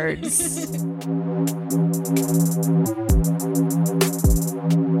big words.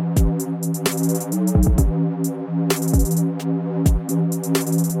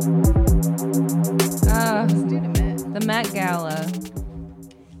 The Met Gala.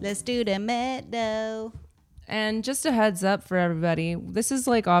 Let's do the Met, though. And just a heads up for everybody, this is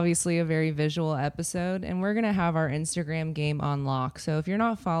like obviously a very visual episode, and we're going to have our Instagram game on lock. So if you're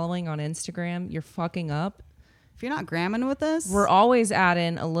not following on Instagram, you're fucking up. If you're not gramming with us, We're always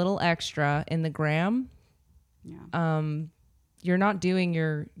adding a little extra in the gram. yeah. You're not doing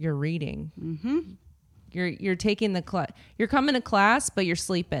your reading. Mm-hmm. You're taking the class. You're coming to class, but you're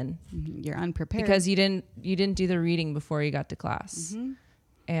sleeping You're unprepared. because you didn't do the reading before you got to class,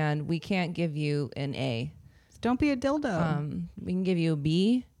 and we can't give you an A. Don't be a dildo. We can give you a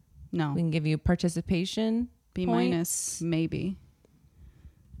B. No. We can give you participation B points. minus, maybe.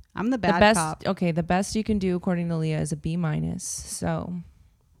 I'm the The bad best. cop. Okay, the best you can do according to Leah is a B minus. So,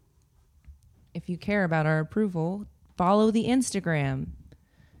 if you care about our approval, follow the Instagram.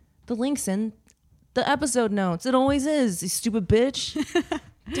 The link's in the episode notes. It always is. You stupid bitch.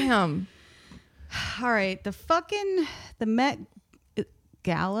 Damn. All right. The Met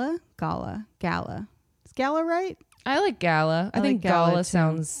Gala. Is Gala right? I like gala. I think like gala, gala too.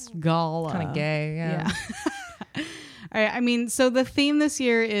 sounds Gala. kind of gay. Yeah. All right. I mean, so the theme this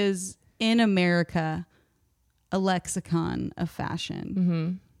year is In America, a lexicon of fashion.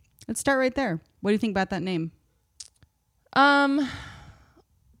 Mm-hmm. Let's start right there. What do you think about that name?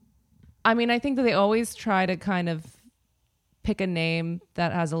 I mean, I think that they always try to kind of pick a name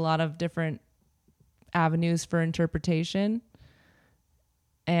that has a lot of different avenues for interpretation.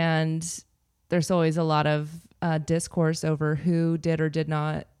 And there's always a lot of discourse over who did or did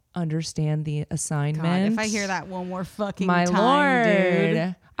not understand the assignment. God, if I hear that one more fucking my time, lord,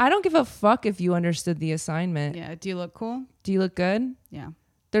 dude. I don't give a fuck if you understood the assignment. Yeah. Do you look cool? Do you look good? Yeah.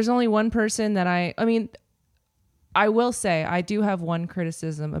 There's only one person that I mean, I will say I do have one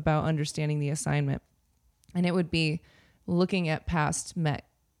criticism about understanding the assignment, and it would be looking at past Met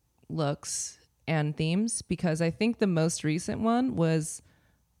looks and themes, because I think the most recent one was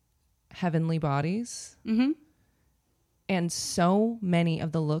Heavenly Bodies. Mm-hmm. And so many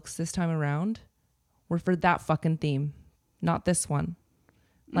of the looks this time around were for that fucking theme, not this one.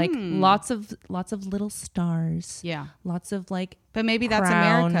 Like lots of little stars. Yeah. Lots of like, But maybe that's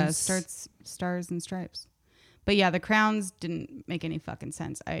crowns. America. Starts stars and stripes. But yeah, the crowns didn't make any fucking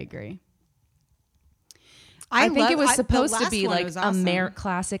sense. I agree. I think it was the supposed to last be one like was awesome.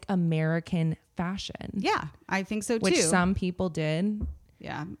 classic American fashion. Yeah, I think so too. Which some people did.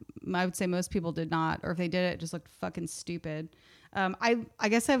 Yeah, I would say most people did not, or if they did, it just looked fucking stupid. I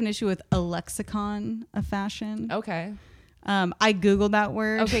guess I have an issue with a lexicon of fashion. Okay. I googled that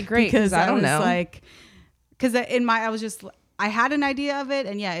word. Okay, great, because 'cause I don't was know. like, because I had an idea of it,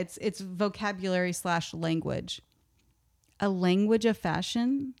 and yeah, it's vocabulary / language. A language of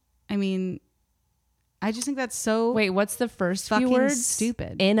fashion. I mean, I just think that's so. Wait, what's the first Fucking few words?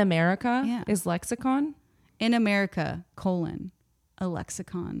 stupid. In America? Yeah. Is lexicon? In America, a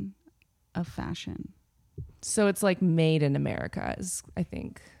lexicon of fashion. So it's like made in America, is I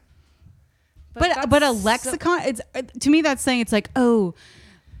think. But a lexicon, it's to me that's saying it's like, oh,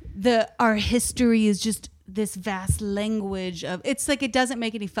 our history is just this vast language of. It's like it doesn't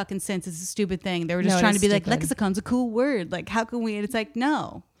make any fucking sense. It's a stupid thing. They were just No, it trying to is be like, stupid. lexicon's a cool word. Like, how can we? And it's like,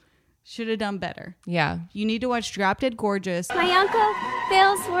 no, should have done better. Yeah. You need to watch Drop Dead Gorgeous. My uncle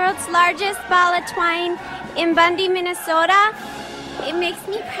builds world's largest ball of twine in Bundy, Minnesota. It makes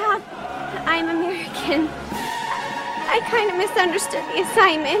me proud. I'm American. I kind of misunderstood the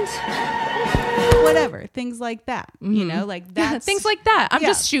assignment. Whatever, things like that. You know, like that. Things like that. I'm Yeah.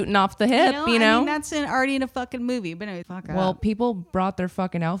 just shooting off the hip, you know? I mean, that's already in a fucking movie. But anyway, fuck Well, up. people brought their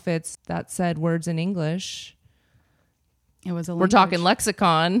fucking outfits that said words in English. It was a We're talking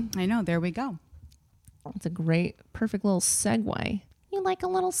lexicon. I know. There we go. It's a great, perfect little segue. You like a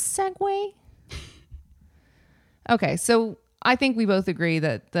little segue? Okay, so I think we both agree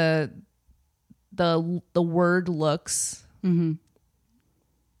that the word looks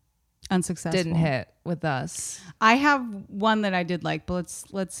Unsuccessful. didn't hit with us. I have one that I did like, but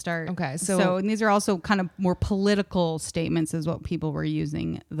let's start. Okay, so and these are also kind of more political statements, is what people were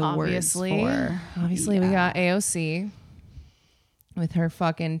using the Obviously, words for. obviously, we got AOC with her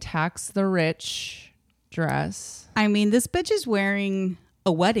fucking tax the rich dress. I mean, this bitch is wearing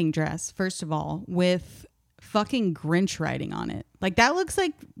a wedding dress, first of all, with fucking Grinch writing on it. Like, that looks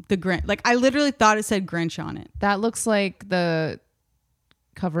like the Grinch. Like, I literally thought it said Grinch on it. That looks like the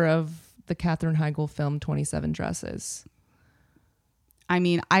cover of the Katherine Heigl film 27 Dresses. I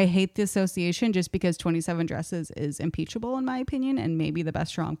mean, I hate the association just because 27 Dresses is impeachable in my opinion, and maybe the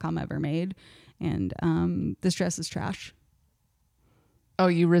best rom-com ever made. And this dress is trash. Oh,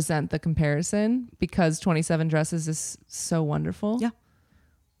 you resent the comparison because 27 Dresses is so wonderful? Yeah.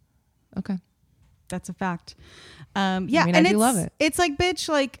 Okay. That's a fact. Yeah, I mean, and I do it's, love it. It's like, bitch,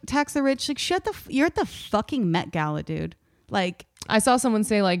 like, tax the rich. Like, you're at the fucking Met Gala, dude. Like, I saw someone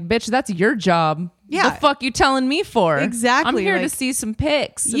say like, bitch, that's your job. Yeah. The fuck you telling me for? Exactly, I'm here to like, see some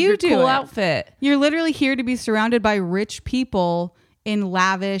pics of you your do cool it. outfit. you're literally here to be surrounded by rich people in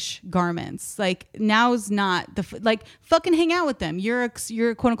lavish garments. Like, now's not like, fucking hang out with them. You're a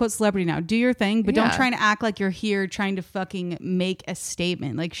quote unquote celebrity now. Do your thing, but don't Yeah. try to act like you're here trying to fucking make a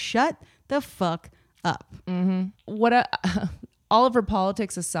statement. Like, shut the fuck up. All of her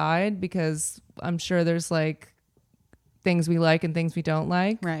politics aside, because I'm sure there's like things we like and things we don't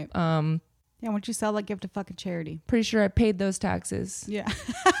like. Right. Yeah, once you sell, like, give to fucking charity. Pretty sure I paid those taxes Yeah.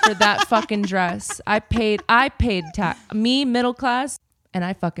 for that fucking dress. I paid me, middle class, and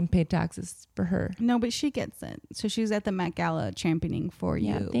I fucking paid taxes for her. No, but she gets it. So she's at the Met Gala championing for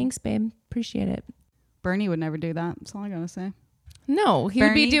Yeah, you. thanks, babe. Appreciate it. Bernie would never do that. That's all I gotta say. No, he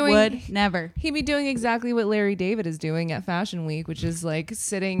Bernie would be doing would never. He'd be doing exactly what Larry David is doing at Fashion Week, which is like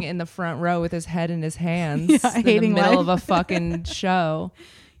sitting in the front row with his head in his hands Yeah, in the hating middle life. of a fucking show.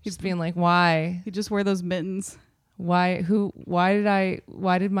 Just being like, why? You just wear those mittens. Why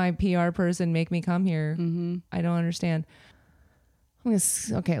did my PR person make me come here? Mm-hmm. I don't understand.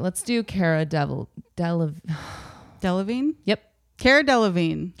 Okay, let's do Cara Delevingne. Delevingne? Yep. Cara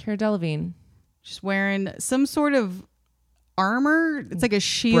Delevingne. Cara Delevingne. She's wearing some sort of armor. It's like a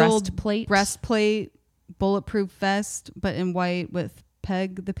shield, breastplate, bulletproof vest, but in white with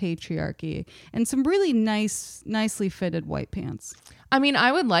Peg the Patriarchy and some really nicely fitted white pants. I mean,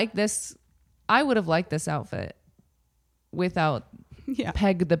 I would have liked this outfit without Yeah.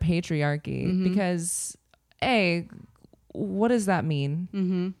 Peg the Patriarchy because what does that mean?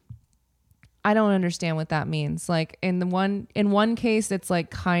 Mm-hmm. I don't understand what that means. Like in one case, it's like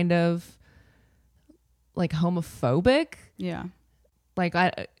kind of like homophobic. Yeah. Like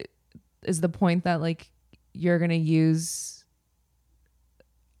is the point that like you're gonna use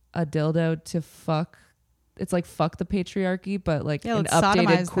a dildo to fuck it's like fuck the patriarchy, but like Yeah, in let's updated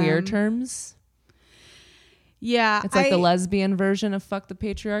sodomize queer them. terms. Yeah. It's like the lesbian version of fuck the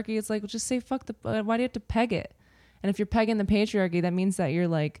patriarchy. It's like, well, just say fuck the, why do you have to peg it? And if you're pegging the patriarchy, that means that you're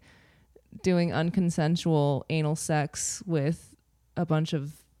like doing unconsensual anal sex with a bunch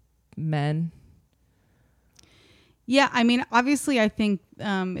of men. Yeah, I mean, obviously, I think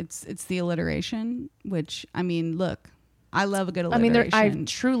it's the alliteration, which, I mean, look, I love a good I mean, alliteration. I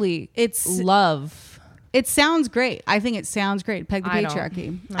truly It's- love. It sounds great. I think it sounds great. Peg the I don't.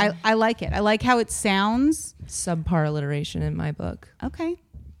 patriarchy. No. I like it. I like how it sounds. Subpar alliteration in my book. Okay.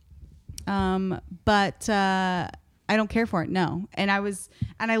 But I don't care for it. No. And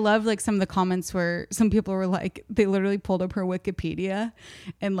I love like some of the comments where some people were like, they literally pulled up her Wikipedia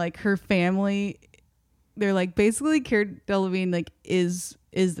and like her family, they're like, basically Cara Delevingne like is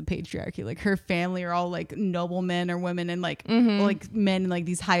the patriarchy. Like her family are all like noblemen or women and like like men in like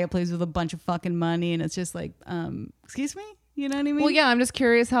these high up places with a bunch of fucking money. And it's just like, excuse me? You know what I mean? Well, yeah, I'm just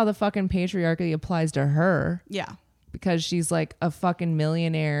curious how the fucking patriarchy applies to her. Yeah. Because she's like a fucking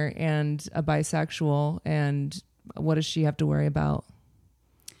millionaire and a bisexual, and what does she have to worry about?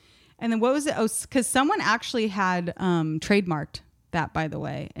 And then what was it? Oh, because someone actually had trademarked that, by the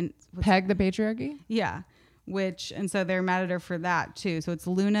way. And Peg the patriarchy? yeah, and so they're mad at her for that too. So it's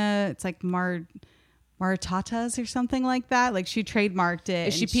Luna. It's like Maritatas or something like that. Like she trademarked it.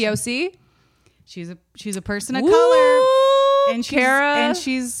 Is she and POC? She's a person of Woo! color, and Cara.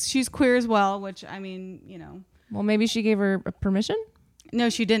 she's queer as well. Which I mean, you know. Well, maybe she gave her permission. No,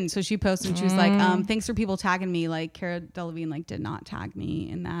 she didn't. So she posted and she was like, thanks for people tagging me. Like Cara Delevingne like did not tag me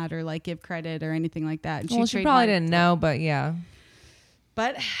in that or like give credit or anything like that. And Well, she probably didn't know, but yeah.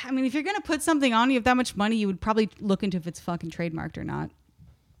 But I mean, if you're going to put something on, you have that much money, you would probably look into if it's fucking trademarked or not.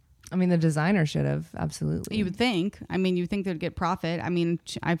 I mean, the designer should have, absolutely. You would think. I mean, you would think they'd get profit. I mean,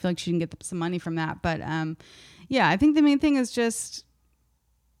 I feel like she can get some money from that. But yeah, I think the main thing is just,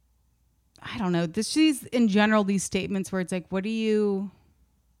 I don't know. She's in general, these statements where it's like, what do you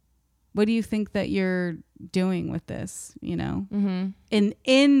think that you're doing with this, you know,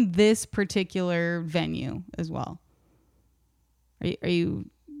 in this particular venue as well? Are you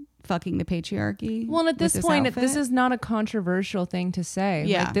fucking the patriarchy? Well, and at this point, outfit? this is not a controversial thing to say.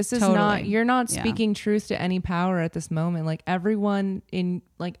 Yeah, like, this is totally. not, you're not Yeah. speaking truth to any power at this moment. Like everyone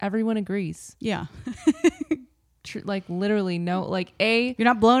agrees. Yeah. Like literally no, like You're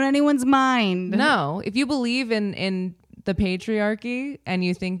not blowing anyone's mind. no, if you believe in the patriarchy and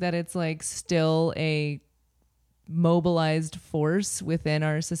you think that it's like still a mobilized force within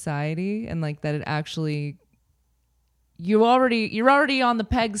our society and like that it actually, you're already on the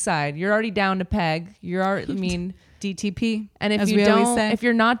peg side. You're already down to peg. You're already, I mean, DTP. and if as you we always don't, say. if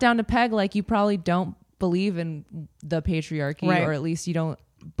you're not down to peg, like you probably don't believe in the patriarchy, Right. or at least you don't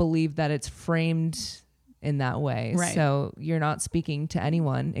believe that it's framed in that way. Right. So you're not speaking to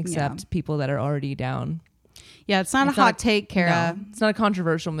anyone except people that are already down. Yeah, it's not It's a not hot take, Cara. No, it's not a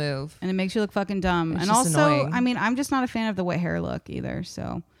controversial move. And it makes you look fucking dumb. It's and just also, annoying. I mean, I'm just not a fan of the wet hair look either.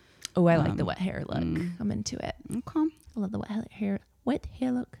 So, Oh, I like the wet hair look. I'm into it. okay. I love the wet hair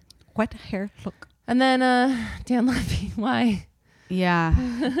look. Wet hair look. And then Dan Levy, why? Yeah.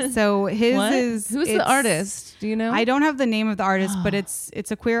 So his What? is Who's the it's- artist? Do you know? I don't have the name of the artist, but it's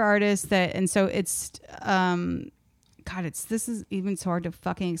a queer artist that, and so it's God, this is even so hard to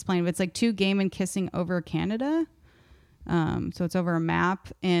fucking explain. But it's like two gay men kissing over Canada. So it's over a map,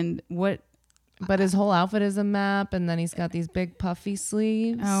 and what? But his whole outfit is a map, and then he's got these big puffy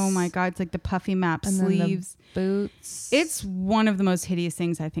sleeves. Oh my God, it's like the puffy map And then the sleeves. boots. It's one of the most hideous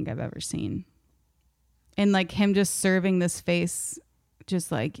things I think I've ever seen. And like him just serving this face,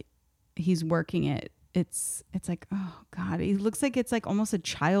 just like he's working it. It's like, oh God, he looks like it's like almost a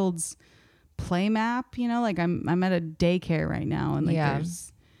child's play map, you know, like I'm at a daycare right now and like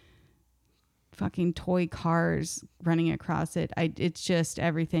there's fucking toy cars running across it. It's just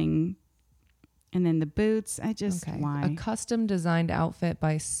everything. And then the boots, why? A custom designed outfit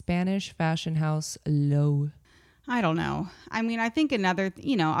by Spanish fashion house Low. I don't know. I mean, I think another,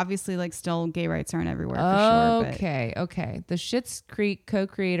 obviously like still gay rights aren't everywhere for sure. But Okay. The Schitt's Creek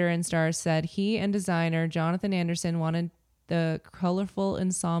co-creator and star said he and designer Jonathan Anderson wanted the colorful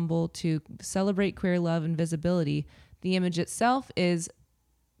ensemble to celebrate queer love and visibility. The image itself is,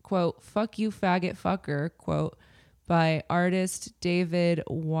 quote, "fuck you faggot fucker," quote, by artist David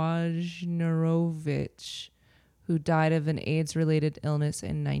Wojnarowicz, who died of an AIDS-related illness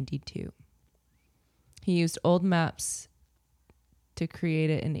in 1992. He used old maps to create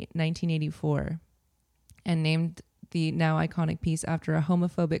it in 1984 and named the now iconic piece after a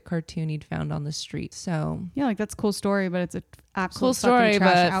homophobic cartoon he'd found on the street. So Yeah, like that's a cool story, but it's a absolute cool story, fucking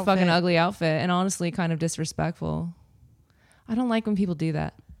trash but outfit. fucking ugly outfit, and honestly kind of disrespectful. I don't like when people do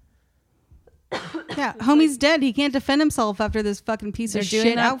that. Yeah, homie's dead. He can't defend himself after this fucking piece They're of doing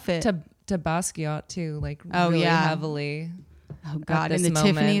shit that outfit. to Basquiat too, like Oh, really yeah. heavily. Oh God! at In this the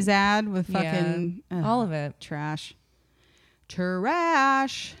moment. Tiffany's ad with Yeah. fucking All of it. trash.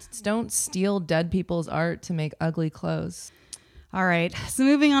 Just don't steal dead people's art to make ugly clothes. All right. So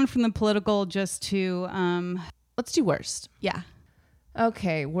moving on from the political, just to Let's do worst. yeah.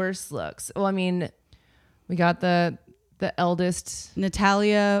 Okay, worst looks. Well, I mean, we got the eldest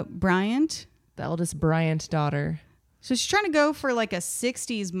Natalia Bryant. Bryant daughter. So she's trying to go for like a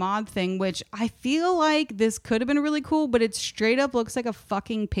 60s mod thing, which I feel like this could have been really cool, but it straight up looks like a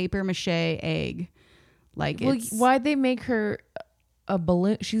fucking paper mache egg. Like Well, it's why'd they make her a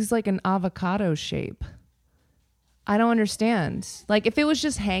balloon? She's like an avocado shape. I don't understand. Like if it was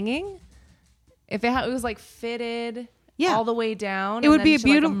just hanging, if it was like fitted Yeah. all the way down, It would and be then a to,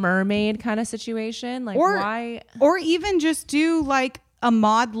 like, beautiful- mermaid kind of situation. Like Or- why? or even just do like a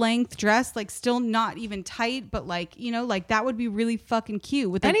mod length dress, like still not even tight, but like, you know, like that would be really fucking cute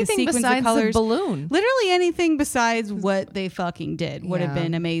with like Anything the sequins besides of the colors. balloon. Literally anything besides what they fucking did would have Yeah.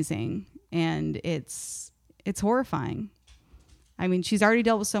 been amazing. And it's horrifying. I mean, she's already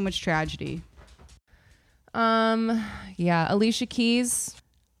dealt with so much tragedy. Yeah, Alicia Keys.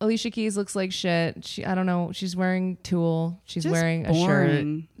 Alicia Keys looks like shit. I don't know. She's wearing tulle. She's Just wearing a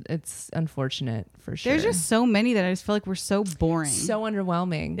boring. shirt. It's unfortunate for sure. There's just so many that I just feel like we're so boring. so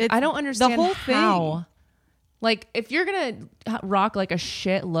underwhelming. It's I don't the understand whole how. thing. Like, if you're gonna rock like a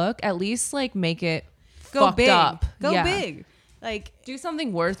shit look, at least like make it Go fucked big. up. Go Yeah. big. Like Do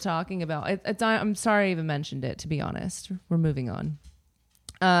something worth talking about. I'm sorry I even mentioned it. To be honest, we're moving on.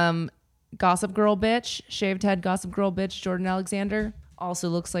 Gossip Girl bitch, shaved head Gossip Girl bitch, Jordan Alexander also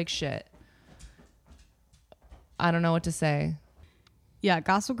looks like shit. I don't know what to say. yeah,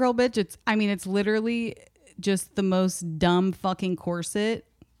 Gossip Girl bitch. It's literally just the most dumb fucking corset.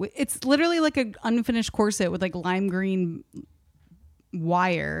 It's literally like an unfinished corset with like lime green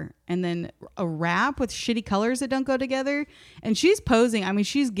wire and then a wrap with shitty colors that don't go together. And she's posing. I mean,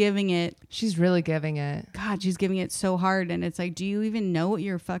 she's giving it. She's really giving it. God, she's giving it so hard. And it's like, do you even know what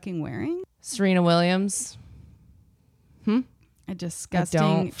you're fucking wearing? Serena Williams. A disgusting,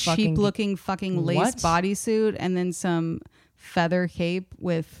 don't fucking- cheap looking fucking lace What? bodysuit and then some feather cape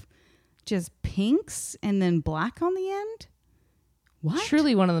with just pinks and then black on the end. What?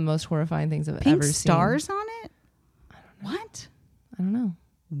 Truly one of the most horrifying things I've Pink ever seen. stars on it? What? I don't know.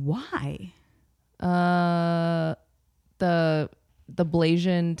 Why? The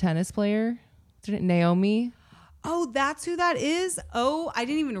Blasian tennis player, what's her name? Naomi. Oh, that's who that is? Oh, I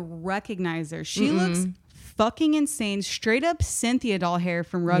didn't even recognize her. She looks fucking insane. Straight up Cynthia doll hair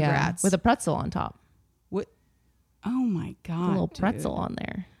from Rugrats. Yeah, with a pretzel on top. What? Oh my God. A little dude. pretzel on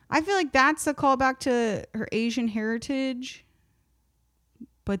there. I feel like that's a callback to her Asian heritage.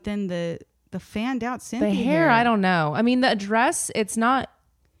 But then the fanned out Cynthia The hair, I don't know. I mean, the dress, it's not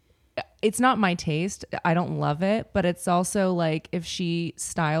my taste. I don't love it, but it's also like if she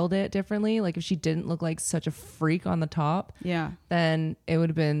styled it differently, like if she didn't look like such a freak on the top, Yeah. then it would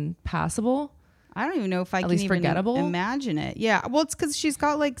have been passable. I don't even know if I can least even forgettable? imagine it. Yeah. Well, it's because she's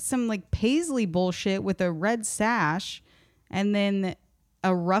got like some like paisley bullshit with a red sash and then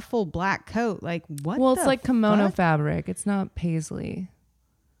a ruffle black coat. Like what? Well, it's the like kimono fuck? fabric. It's not paisley.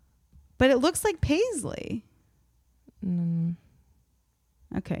 But it looks like paisley.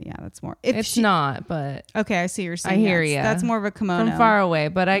 Okay, yeah, that's more. If It's not, but Okay, I see what you're saying. I hear That's- ya. That's more of a kimono. from far away.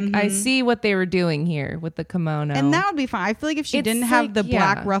 But I see what they were doing here with the kimono. And that would be fine. I feel like if she It's didn't have like, the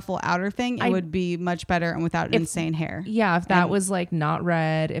black yeah. ruffle outer thing, it would be much better and without insane hair. Yeah, if that And- was like not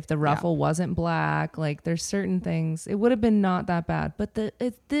red, if the ruffle wasn't black, like there's certain things, it would have been not that bad. But the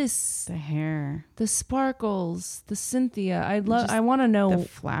hair, the sparkles, the Cynthia, I Just want to know the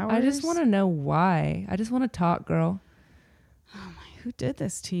flowers. I just want to know why. I just want to talk, girl. Who did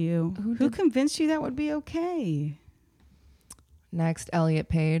this to you? Who did- convinced you that would be okay? Next, Elliot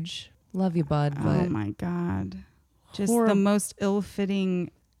Page. Love you, bud. Oh But my God. Just the Horrible. most ill-fitting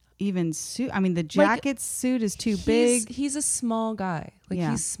even suit. I mean, the jacket suit is too big. He's a small guy. Like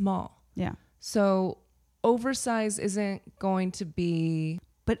Yeah. he's small. Yeah. So oversize isn't going to be.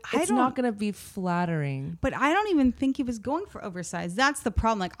 But It's not going to be flattering. But I don't even think he was going for oversized. That's the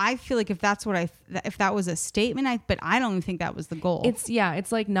problem. Like I feel like if that's what if that was a statement, but I don't even think that was the goal.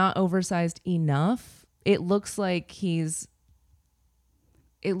 It's like not oversized enough. It looks like he's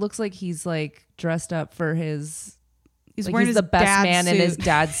like dressed up for his. He's like wearing he's his the best dad's man in his suit.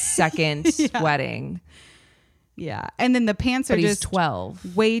 dad's second Yeah. wedding. Yeah. And then the pants are But he's just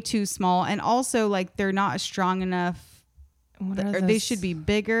 12. way too small. And also, like, they're not strong enough. What are Or those? they should be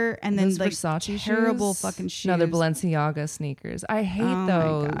bigger. And then, Those like, Versace terrible shoes? fucking shoes. No, they're Balenciaga sneakers. I hate Oh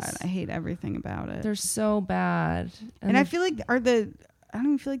those. my God. I hate everything about it. They're so bad. And I feel like I don't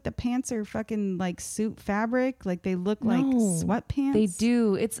even feel like the pants are fucking like suit fabric. Like they look like sweatpants. They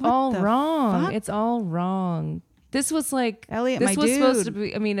do. It's What all the wrong. fuck? It's all wrong. This was like Elliot, this my was supposed to dude.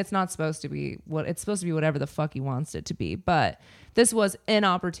 be. I mean, it's not supposed to be what it's supposed to be. Whatever the fuck he wants it to be. But this was an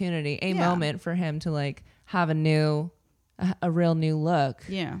opportunity, a moment for him to like have a real new look.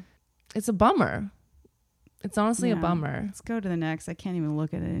 Yeah. It's a bummer. It's honestly a Yeah. bummer. Let's go to the next. I can't even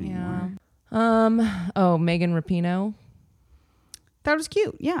look at it anymore. Oh, Megan Rapinoe. That was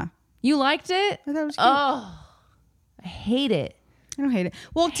cute. Yeah. You liked it? I thought it was cute. Oh, I hate it. I don't hate it.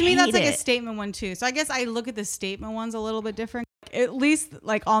 Well, to me, that's Hate like a it. statement one too. So I guess I look at the statement ones a little bit different. At least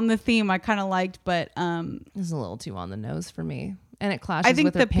like on the theme, I kind of liked, but This is a little too on the nose for me, and it clashes I think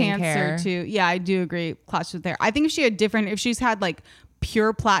with her the pink pants hair. are too. Yeah, I do agree. Clash with hair. I think if she's had like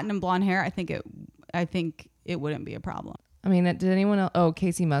pure platinum blonde hair, I think it wouldn't be a problem. I mean, did anyone else? Oh,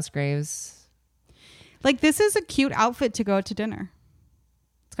 Casey Musgraves. Like this is a cute outfit to go out to dinner.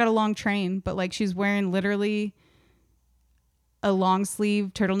 It's got a long train, but like she's wearing literally a long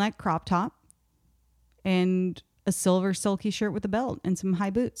sleeve turtleneck crop top and a silver silky shirt with a belt and some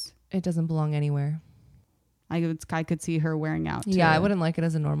high boots. It doesn't belong anywhere. I could see her wearing out. Yeah, I wouldn't like it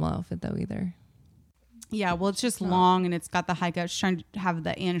as a normal outfit though either. Yeah, well, it's just long and it's got the high cut. She's trying to have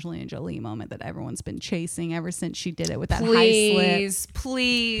the Angelina Jolie moment that everyone's been chasing ever since she did it with that high slit.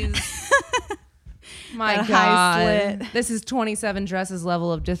 Please. My That God. high slit. This is 27 Dresses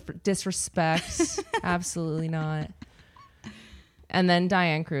level of disrespect. Absolutely not. And then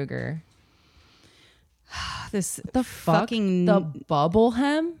Diane Kruger. This The fuck? fucking The bubble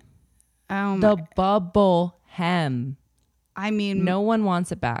hem? oh my, The bubble hem. I mean, No one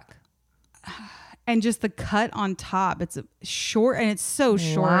wants it back. and just the cut on top. It's short and it's so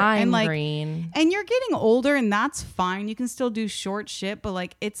short Lime and like green. and you're getting older and that's fine. You can still do short shit, but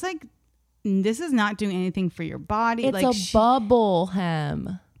like it's like this is not doing anything for your body. It's like a bubble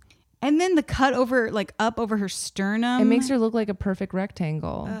hem. and then the cut over like up over her sternum. It makes her look like a perfect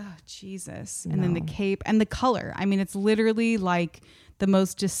rectangle. Oh, Jesus. And then the cape and the color. I mean, it's literally like the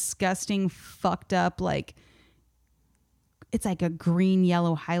most disgusting, fucked up, like it's like a green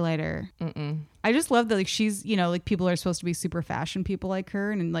yellow highlighter. I just love that like she's, you know, like people are supposed to be super fashion people like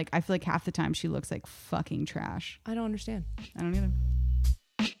her. And like I feel like half the time she looks like fucking trash. I don't understand. I don't either.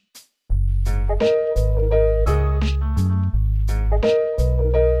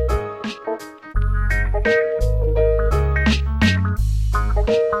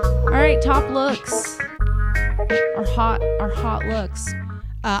 All right, top looks. Our hot looks.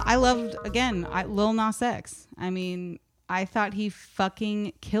 I loved, again, Lil Nas X. I mean, I thought he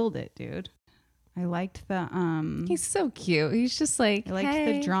fucking killed it, dude. I liked the, He's so cute. He's just like, I liked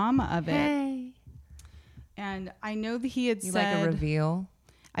hey, the drama of it. Hey. And I know that he had You said, like a reveal?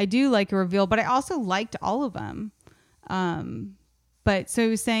 I do like a reveal, but I also liked all of them. But so he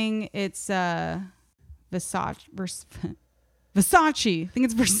was saying it's Versace. Versace. I think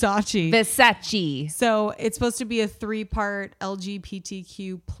it's Versace. Versace. So it's supposed to be a 3-part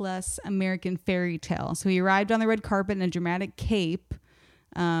LGBTQ plus American fairy tale. So he arrived on the red carpet in a dramatic cape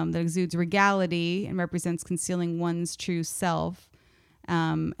that exudes regality and represents concealing one's true self.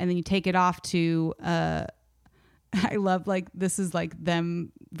 And then you take it off to, I love like, this is like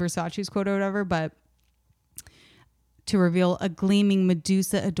them, Versace's quote or whatever, but to reveal a gleaming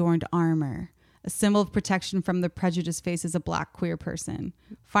Medusa adorned armor. A symbol of protection from the prejudiced faces of black queer person.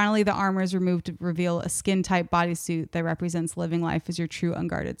 Finally, the armor is removed to reveal a skin-tight bodysuit that represents living life as your true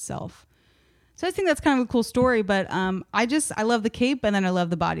unguarded self. So I think that's kind of a cool story, but I love the cape and then I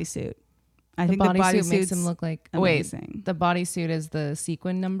love the bodysuit. I think the bodysuit makes him look like amazing. Wait, the bodysuit is the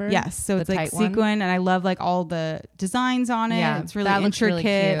sequin number? Yes, so The it's like tight one? sequin, and I love like all the designs on it. Yeah, It's really that looks intricate.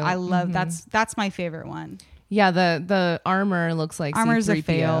 really cute. I love Mhm. that's my favorite one. Yeah, the armor looks like Armor's a C3PO.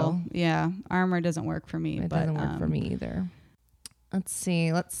 fail. Yeah, armor doesn't work for me. It but, doesn't work for me either. Let's see.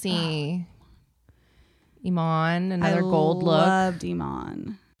 Iman, another gold look. I loved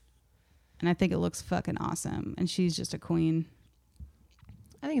Iman. And I think it looks fucking awesome. And she's just a queen.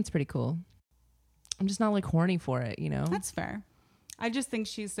 I think it's pretty cool. I'm just not like horny for it, you know? That's fair. I just think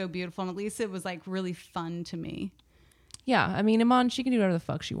she's so beautiful. And at least it was like really fun to me. Yeah, I mean, Iman, she can do whatever the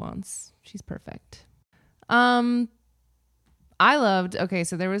fuck she wants. She's perfect. I loved, okay,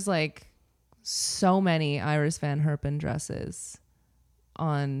 so there was like so many Iris Van Herpen dresses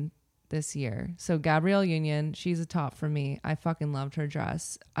on this year. So Gabrielle Union, she's a top for me. I fucking loved her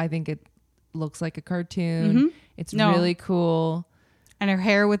dress. I think it looks like a cartoon. It's No. really cool. And her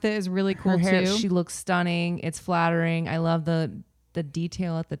hair with it is really cool Her hair, too. she looks stunning. It's flattering. I love the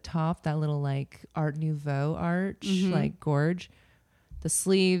detail at the top, that little like Art Nouveau arch, like gorge. The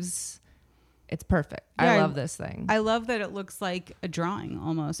sleeves, it's perfect. Yeah, I love this thing. I love that it looks like a drawing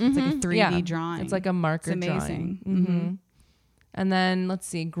almost. It's like a 3D drawing. It's like a marker It's amazing. drawing. Mm-hmm. And then let's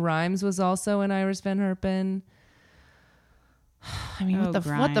see, Grimes was also in Iris Van Herpen. I mean, what the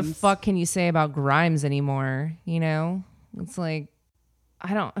Grimes. fuck can you say about Grimes anymore? You know, it's like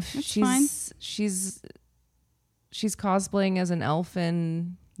I don't. fine. She's cosplaying as an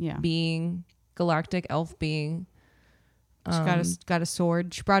elfin being, galactic elf being. She got a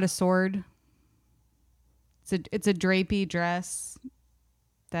sword. She brought a sword. It's a drapey dress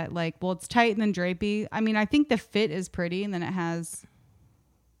that like, well, it's tight and then drapey. I mean, I think the fit is pretty, and then it has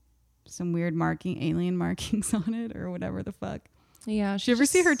some weird alien markings on it or whatever the fuck. Yeah. Did you ever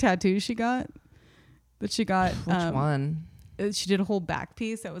see her tattoo she got? Which one? She did a whole back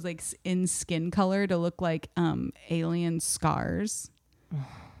piece that was like in skin color to look like alien scars.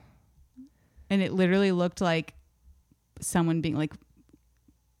 And it literally looked like someone being like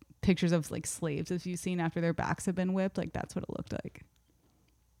pictures of like slaves, if you've seen after their backs have been whipped, like that's what it looked like.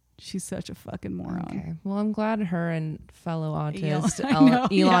 She's such a fucking moron. Okay. Well, I'm glad her and fellow autist know,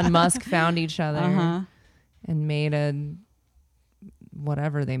 Elon Musk found each other Uh-huh. and made a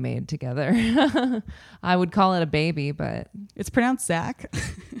whatever they made together. I would call it a baby, but It's pronounced Zach.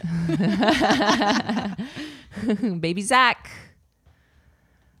 baby Zach.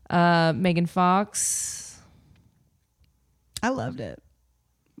 Megan Fox. I loved it.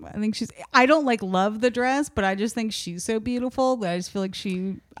 I think I don't like love the dress, but I just think she's so beautiful that I just feel like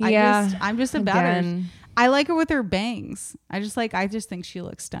I'm just about her. Again. I like her with her bangs. I just think she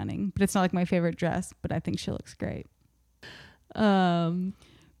looks stunning, but it's not like my favorite dress, but I think she looks great.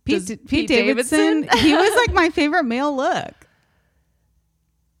 Pete Davidson, he was like my favorite male look.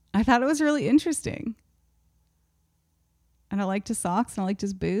 I thought it was really interesting. And I liked his socks and I liked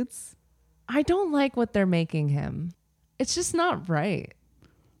his boots. I don't like what they're making him. It's just not right.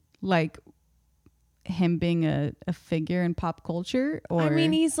 Like him being a figure in pop culture, or I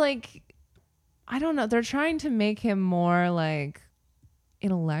mean, he's like, I don't know. They're trying to make him more like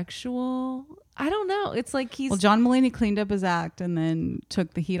intellectual. I don't know. It's like well, John Mulaney cleaned up his act and then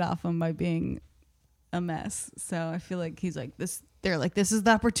took the heat off him by being a mess. So I feel like he's like this. They're like, this is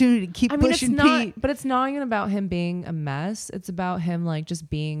the opportunity to keep pushing Pete. But it's not even about him being a mess. It's about him like just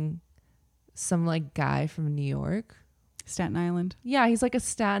being some like guy from New York. Staten Island. Yeah, he's like a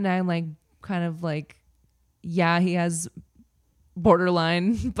Staten Island, like kind of like, yeah, he has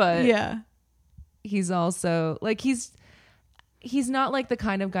borderline, but Yeah. he's also like he's not like the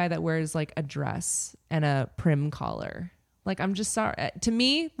kind of guy that wears like a dress and a prim collar. Like, I'm just sorry. To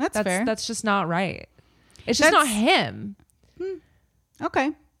me, That's fair. That's just not right. It's just not him.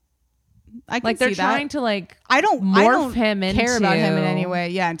 Okay. I can Like, they're see trying that. to like I don't him into care about him in any way.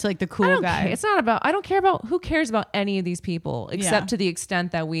 Yeah, it's like the cool guy. It's not about. I don't care about who cares about any of these people except Yeah. to the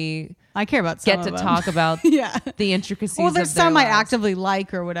extent that we I care about some get to of them. talk about Yeah. the intricacies. Well, there's of their some I lives. actively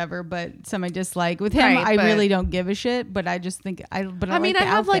like or whatever, but some I dislike. With him, Right, I but- really don't give a shit. But I just think I I like mean, the I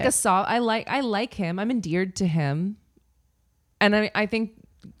have like a outfit. soft. I like him. I'm endeared to him, and I think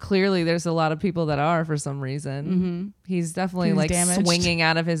clearly there's a lot of people that are for some reason. Mm-hmm. He's definitely He was like damaged. swinging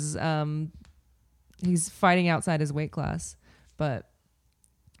out of his. He's fighting outside his weight class, but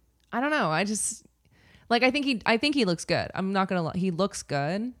I don't know. I just like. I think he looks good. I'm not gonna lie. He looks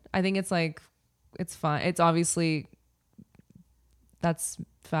good. I think it's like it's fine. It's obviously that's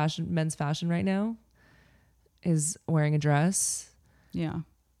fashion. Men's fashion right now is wearing a dress. Yeah.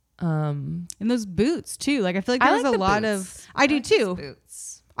 And those boots too. Like I feel like there's a lot of. I do like his too.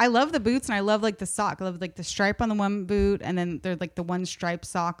 Boots. I love the boots and I love like the sock. I love like the stripe on the one boot and then there's like the one stripe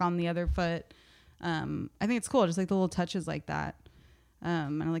sock on the other foot. I think it's cool. Just like the little touches like that.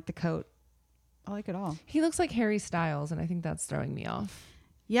 And I like the coat. I like it all. He looks like Harry Styles, and I think that's throwing me off.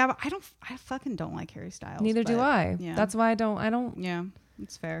 Yeah, but I fucking don't like Harry Styles. Neither do but, I. Yeah. That's why I don't. Yeah,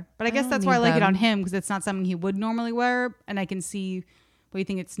 it's fair. But I I guess don't that's why I need like it them. on him because it's not something he would normally wear, and I can see why you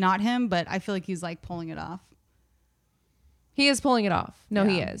think it's not him. But I feel like he's like pulling it off, He is pulling it off. No,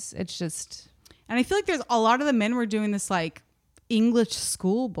 he Yeah. is. It's just and I feel like there's a lot of the men were doing this like English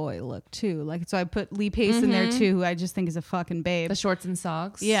schoolboy look too. Like so, I put Lee Pace in there too, who I just think is a fucking babe. the shorts and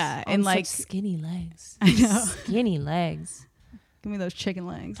socks. Yeah, On and, like- such skinny legs. I know. Skinny legs. Give me those chicken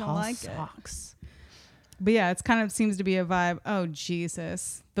legs. I Tall like it. socks. But yeah, it's kind of seems to be a vibe. Oh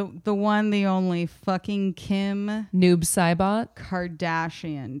Jesus, the one, the only fucking Kim Noob Saibot.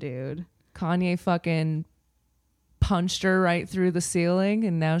 Kardashian, dude. Kanye fucking punched her right through the ceiling,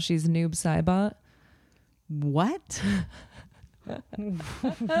 and now she's Noob Saibot. What?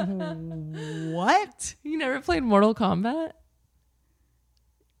 What? You never played Mortal Kombat?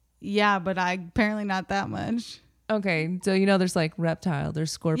 Yeah, but I apparently not that much. Okay, so there's like Reptile,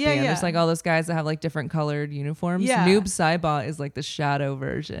 there's Scorpion, Yeah, yeah. there's like all those guys that have like different colored uniforms. Yeah. Noob Saibot is like the shadow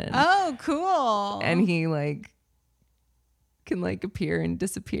version. Oh, cool. And he like can like appear and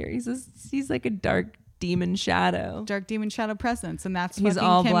disappear. He's like a dark demon shadow. Dark Demon Shadow Presence, and that's He's fucking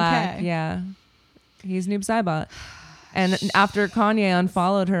all Kim black. K. Yeah. He's Noob Saibot. And after Kanye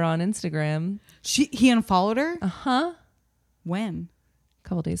unfollowed her on Instagram, He unfollowed her? uh-huh, When? a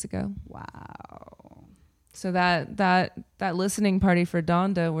couple days ago. Wow. So that listening party for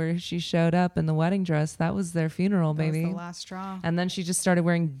Donda where she showed up in the wedding dress, that was their funeral, That baby. was the last straw. And then she just started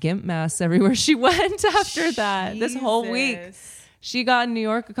wearing gimp masks everywhere she went after that. This whole week. Jesus. She got in New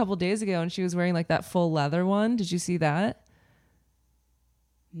York a couple days ago and she was wearing like that full leather one. Did you see that?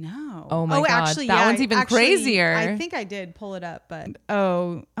 No. Oh my God. Actually, That yeah, one's even crazier. I think I did pull it up, but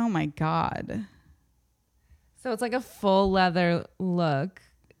oh my God. So it's like a full leather look.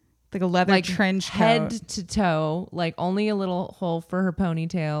 Like a leather Like trench coat. head to toe, like only a little hole for her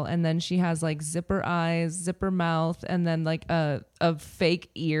ponytail, and then she has like zipper eyes, zipper mouth, and then like a fake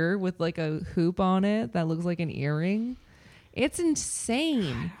ear with like a hoop on it that looks like an earring. It's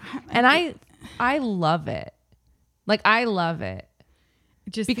insane, and I love it. Like I love it.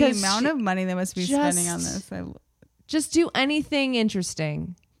 Just because the amount of money they must be spending on this. Just do anything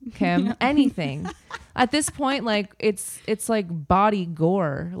interesting, Kim. Anything. At this point, like it's like body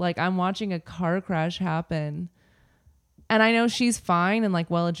gore. Like I'm watching a car crash happen, and I know she's fine and like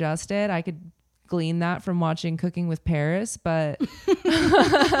well adjusted. I could glean that from watching Cooking with Paris, but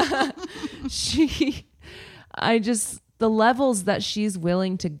the levels that she's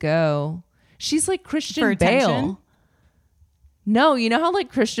willing to go. She's like Christian For Bale. attention? No, you know how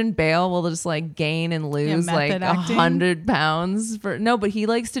like Christian Bale will just like gain and lose like method acting? 100 pounds for but he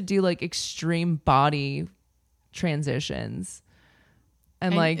likes to do like extreme body transitions.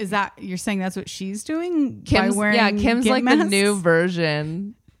 And like is that you're saying that's what she's doing? Kim's, by wearing Kim's gimp like masks? the new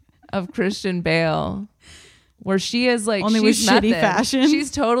version of Christian Bale, where she is like Only with she's shitty method.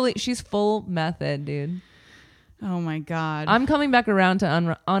 fashion? She's full method, dude. Oh my God. I'm coming back around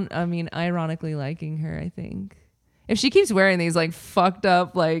to ironically liking her. I think if she keeps wearing these like fucked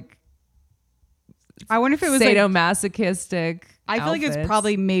up like I wonder if it was like, sadomasochistic. I feel like it's outfits.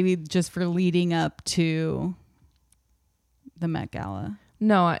 probably maybe just for leading up to the Met Gala.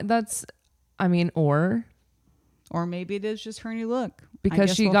 No, Or maybe it is just her new look. I because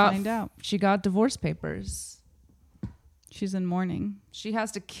guess she we'll got find out. she got divorce papers. She's in mourning. She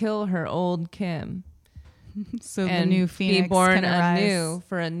has to kill her old Kim So the and new Phoenix be born can arise. anew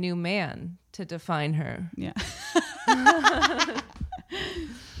for a new man to define her. Yeah.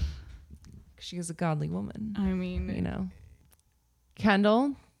 She is a godly woman. I mean, You know,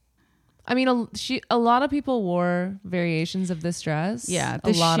 Kendall. I mean, a lot of people wore variations of this dress. yeah,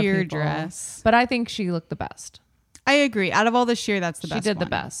 a the lot of sheer people. dress. But I think she looked the best. I agree. Out of all the sheer, that's the She best did the one.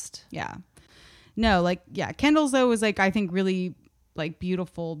 best. Yeah. No, like, yeah. Kendall's, though, was, like, I think really, like,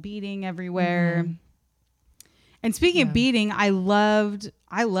 beautiful beading everywhere. Mm-hmm. And speaking of beading, I loved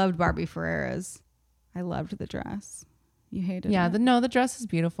Barbie Ferreira's. I loved the dress. You hated Yeah, it? the dress is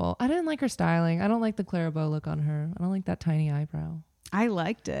beautiful. I didn't like her styling. I don't like the Clairbeau look on her. I don't like that tiny eyebrow. I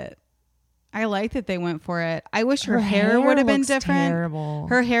liked it. I liked that they went for it. I wish her hair would have been looks different. Terrible.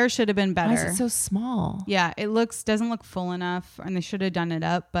 Her hair should have been Why is better. it so small? Yeah, it doesn't look full enough, and they should have done it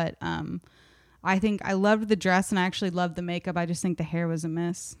up. But I think I loved the dress, and I actually loved the makeup. I just think the hair was a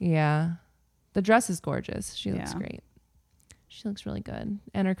miss. Yeah. The dress is gorgeous. She looks Yeah. great. She looks really good.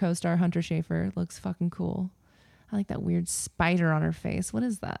 And her co-star, Hunter Schafer, looks fucking cool. I like that weird spider on her face. What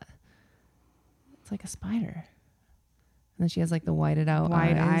is that? It's like a spider. And then she has like the whited out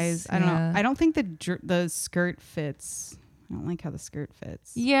Wide eyes. I don't know. Yeah. I don't think the skirt fits. I don't like how the skirt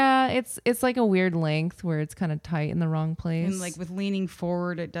fits. Yeah, it's like a weird length where it's kind of tight in the wrong place. And like with leaning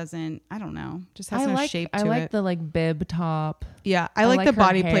forward, it doesn't. I don't know. Just has I no like shape to I like it. the like bib top. Yeah, I I like like the her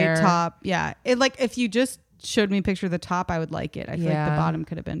body hair. plate top. Yeah, it like if you just showed me a picture of the top, I would like it. I feel like Yeah. the bottom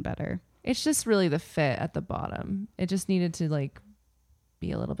could have been better. It's just really the fit at the bottom. It just needed to like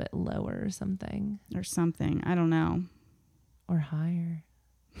be a little bit lower or something. Or something. I don't know. Or higher.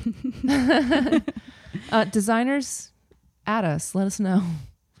 Designers, at us. Let us know.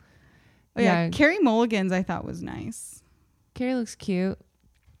 Oh yeah, Carrie Mulligan's I thought was nice. Carrie looks cute.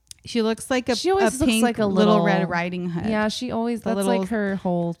 She looks like a, She always a looks pink like a little little Red Riding Hood. Yeah, she always. The That's little- like her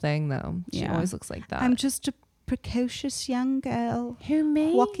whole thing, though. She Yeah. always looks like that. I'm just a precocious young girl Who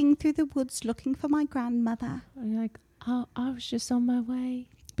me? walking through the woods looking for my grandmother. You're like, oh, I was just on my way.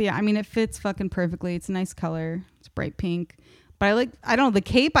 yeah, I mean, it fits fucking perfectly. It's a nice color. It's bright pink. But I don't know, the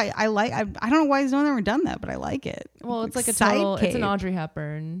cape, I like, I don't know why he's never done that, but I like it. Well, it's like a Side total, it's an cape. Audrey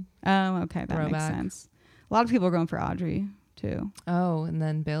Hepburn. Oh, okay. That makes Throwback. sense. A lot of people are going for Audrey, too. Oh, and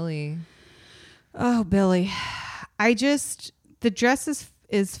then Billy. Oh, Billy. The dress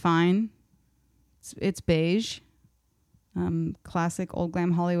is fine. It's beige. Classic old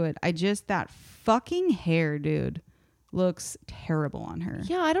glam Hollywood. That fucking hair, dude, looks terrible on her.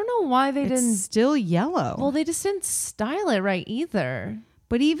 Yeah, I don't know why they It's didn't. still yellow. Well, they just didn't style it right either.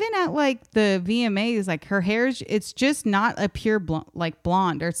 But even at like the VMAs, like her hair's, it's just not a pure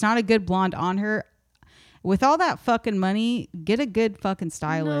blonde, or it's not a good blonde on her. With all that fucking money, get a good fucking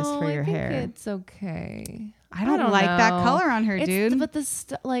stylist No, for your I think hair. it's okay. I don't like that know. color on her, It's- dude. But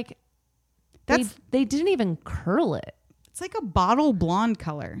they didn't even curl it. It's like a bottle blonde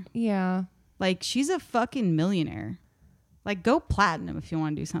color. Yeah. Like she's a fucking millionaire. Like go platinum if you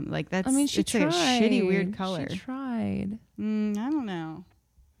want to do something like that. I mean, she it's tried. like a shitty weird color. She tried. I don't know.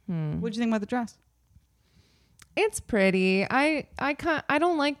 What'd you think about the dress? It's pretty. I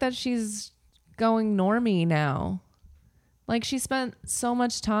don't like that she's going normie now. Like she spent so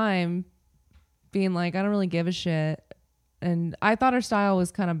much time being like, I don't really give a shit. And I thought her style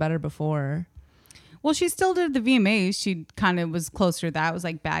was kind of better before. Well, she still did the VMAs. She kind of was closer to that. It was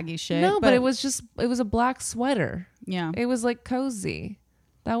like baggy shit. No, but it was a black sweater. Yeah. It was like cozy.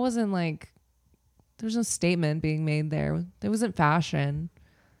 That wasn't like, there's no statement being made there. It wasn't fashion.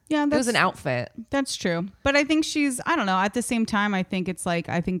 Yeah, It was an outfit. That's true. But I think I don't know. At the same time, I think it's like,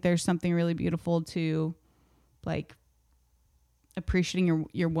 I think there's something really beautiful to like appreciating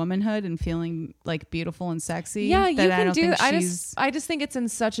your womanhood and feeling like beautiful and sexy. Yeah, you that can do that. she's- I just think it's in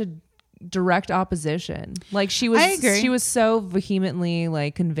such a direct opposition. Like she I agree. she was so vehemently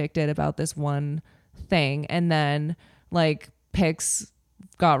like convicted about this one thing, and then like pics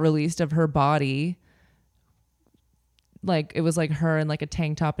got released of her body. Like it was like her in like a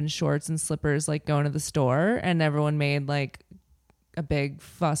tank top and shorts and slippers, like going to the store, and everyone made like a big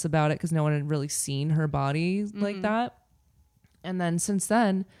fuss about it because no one had really seen her body like that. And then since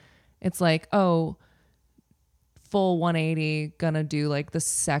then, it's like, oh, full 180, gonna do like the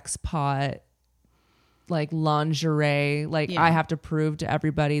sex pot, like lingerie. Like Yeah. I have to prove to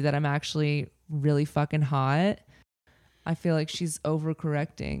everybody that I'm actually really fucking hot. I feel like she's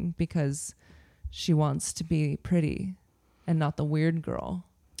overcorrecting because she wants to be pretty and not the weird girl.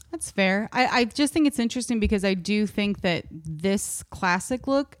 That's fair. I just think it's interesting because I do think that this classic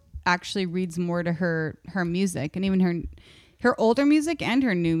look actually reads more to her music, and even her older music and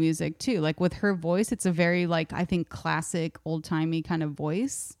her new music too. Like with her voice, it's a very like, I think, classic old timey kind of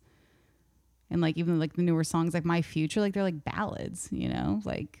voice. And like even like the newer songs like My Future, like they're like ballads, you know?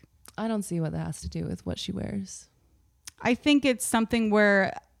 Like I don't see what that has to do with what she wears. I think it's something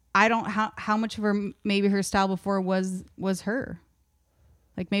where I don't how much of her maybe her style before was her.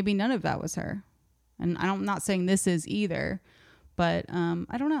 Like maybe none of that was her. And I'm not saying this is either, but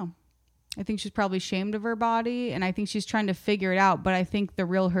I don't know. I think she's probably ashamed of her body, and I think she's trying to figure it out, but I think the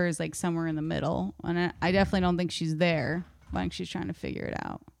real her is like somewhere in the middle, and I definitely don't think she's there. I think she's trying to figure it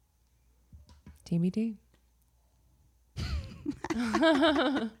out. TBD.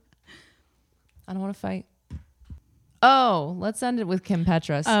 I don't want to fight. Oh, let's end it with Kim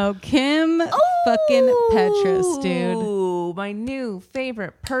Petras. Oh, Kim fucking Petras, dude. Ooh, my new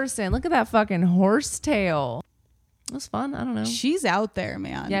favorite person. Look at that fucking horsetail. It was fun. I don't know. She's out there,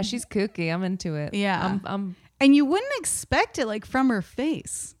 man. Yeah, she's kooky. I'm into it. Yeah. I'm And you wouldn't expect it like from her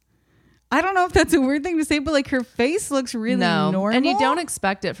face. I don't know if that's a weird thing to say, but like her face looks really normal. And you don't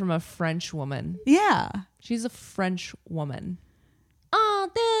expect it from a French woman. Yeah. She's a French woman. Un,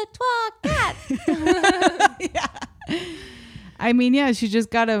 deux, trois, quatre. I mean, yeah, she just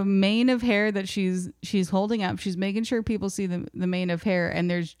got a mane of hair that she's holding up. She's making sure people see the mane of hair, and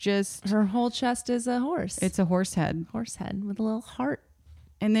there's just Her whole chest is a horse. it's a horse head. horse head with a little heart.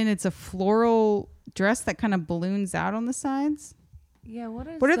 And then it's a floral dress that kind of balloons out on the sides. Yeah, what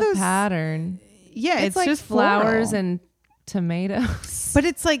are the those pattern? Yeah, it's like just flowers floral. and tomatoes. But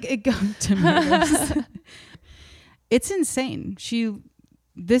it's like it goes tomatoes. It's insane.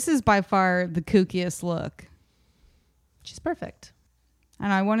 This is by far the kookiest look. She's perfect.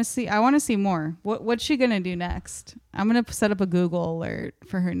 And I want to see more. What's she gonna do next? I'm gonna set up a Google alert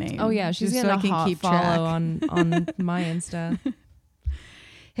for her name. Oh yeah, she's just gonna so I can hot keep follow track. on my Insta.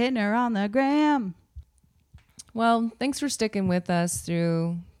 Hitting her on the gram. Well, thanks for sticking with us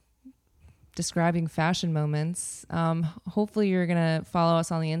through describing fashion moments. Hopefully you're gonna follow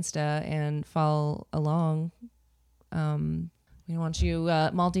us on the Insta and follow along. We We don't want you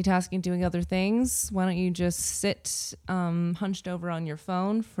multitasking, doing other things. Why don't you just sit hunched over on your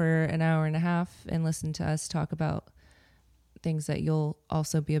phone for an hour and a half and listen to us talk about things that you'll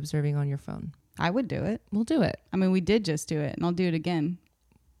also be observing on your phone. I would do it. We'll do it. I mean, we did just do it, and I'll do it again.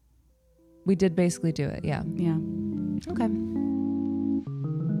 We did basically do it. Yeah. Yeah. Okay.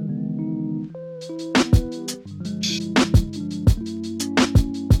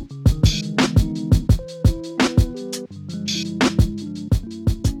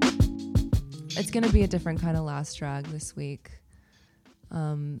 It's going to be a different kind of last drag this week.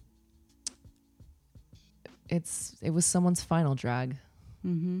 It was someone's final drag.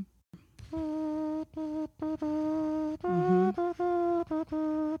 Mm-hmm.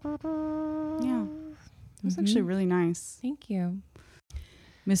 Yeah. It was actually really nice. Thank you.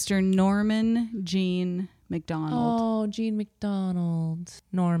 Mr. Norman Jean McDonald. Oh, Jean McDonald.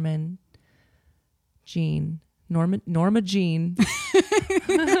 Norman. Jean. Norma Jean.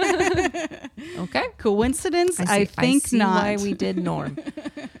 Okay. Coincidence? I think see not. Why we did Norm.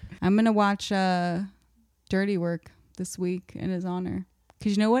 I'm going to watch Dirty Work this week in his honor.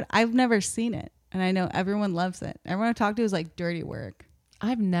 Because you know what? I've never seen it. And I know everyone loves it. Everyone I talk to is like, Dirty Work.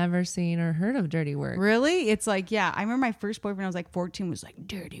 I've never seen or heard of Dirty Work. Really? It's like, yeah. I remember my first boyfriend, I was like 14, was like,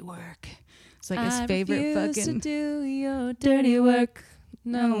 Dirty Work. It's like his favorite refuse fucking... to do your dirty work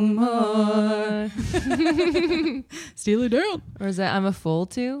no more. Steely Dan. Or is that I'm a Fool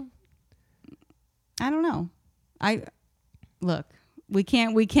too? I don't know. Look, we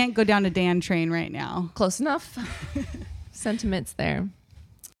can't go down a Dan train right now. Close enough. Sentiments there.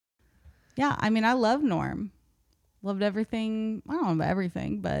 Yeah, I mean, I love Norm. Loved everything. I don't know about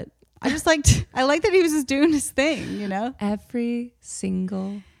everything, but I just liked. I like that he was just doing his thing. You know, every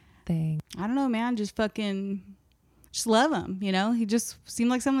single thing. I don't know, man. Just love him. You know, he just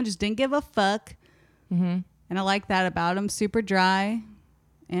seemed like someone just didn't give a fuck. Mm-hmm. And I like that about him. Super dry.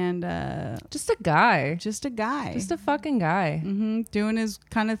 And just a guy. Just a guy. Just a fucking guy. Mm-hmm. Doing his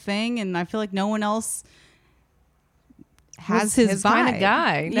kind of thing. And I feel like no one else has his kind of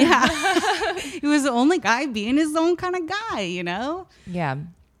guy. Yeah. He was the only guy being his own kind of guy, you know? Yeah.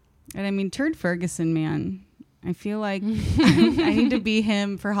 And I mean, Turd Ferguson, man. I feel like I need to be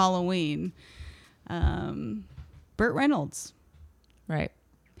him for Halloween. Burt Reynolds. Right.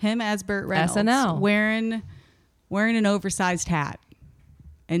 Him as Burt Reynolds. SNL. Wearing an oversized hat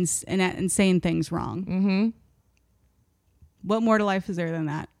and saying things wrong. Mm-hmm. What more to life is there than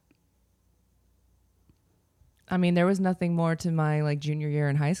that? I mean, there was nothing more to my like junior year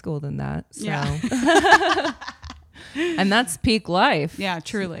in high school than that. So. Yeah. And that's peak life. Yeah,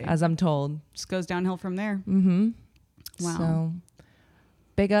 truly. As I'm told. Just goes downhill from there. Mm-hmm. Wow. So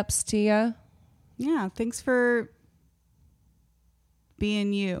big ups to you. Yeah. Thanks for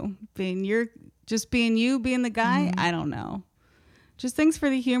being you. Being you, being the guy. Mm-hmm. I don't know. Just thanks for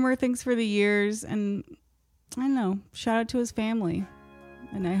the humor. Thanks for the years. And I don't know. Shout out to his family.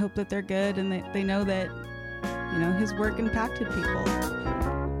 And I hope that they're good and that they know that, you know, his work impacted people.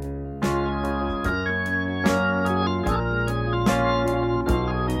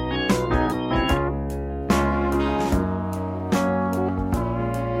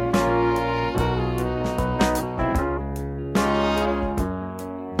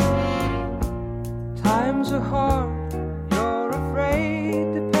 Times are hard, you're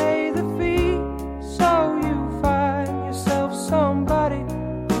afraid to pay the fee, so you find yourself somebody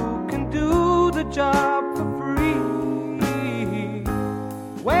who can do the job for free.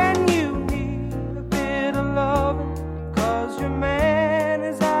 When you need a bit of loving, 'cause your man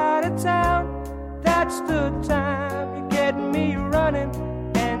is out of town, that's the time you get me running,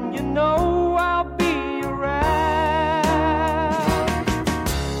 and you know I'll be around.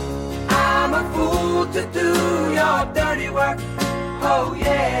 I'm a fool to do your dirty work, oh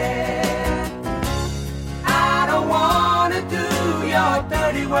yeah. I don't wanna do your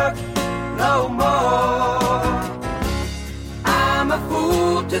dirty work no more. I'm a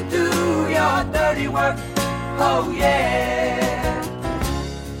fool to do your dirty work, oh yeah.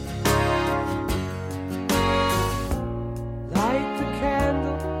 Light the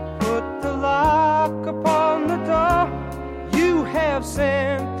candle, put the lock upon the door. You have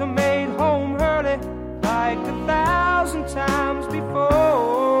sent the maid home early like 1,000 times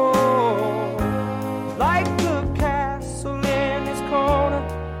before. Like the castle in his corner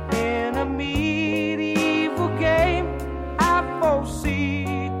in a medieval game, I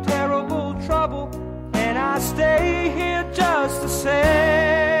foresee terrible trouble, and I stay here just the same.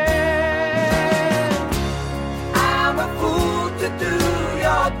 I'm a fool to do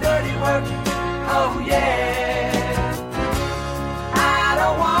your dirty work, oh yeah. I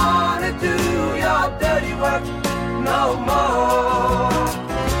don't wanna do your dirty work no more.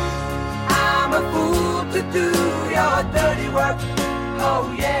 dirty work.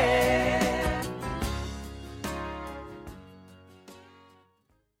 Oh yeah.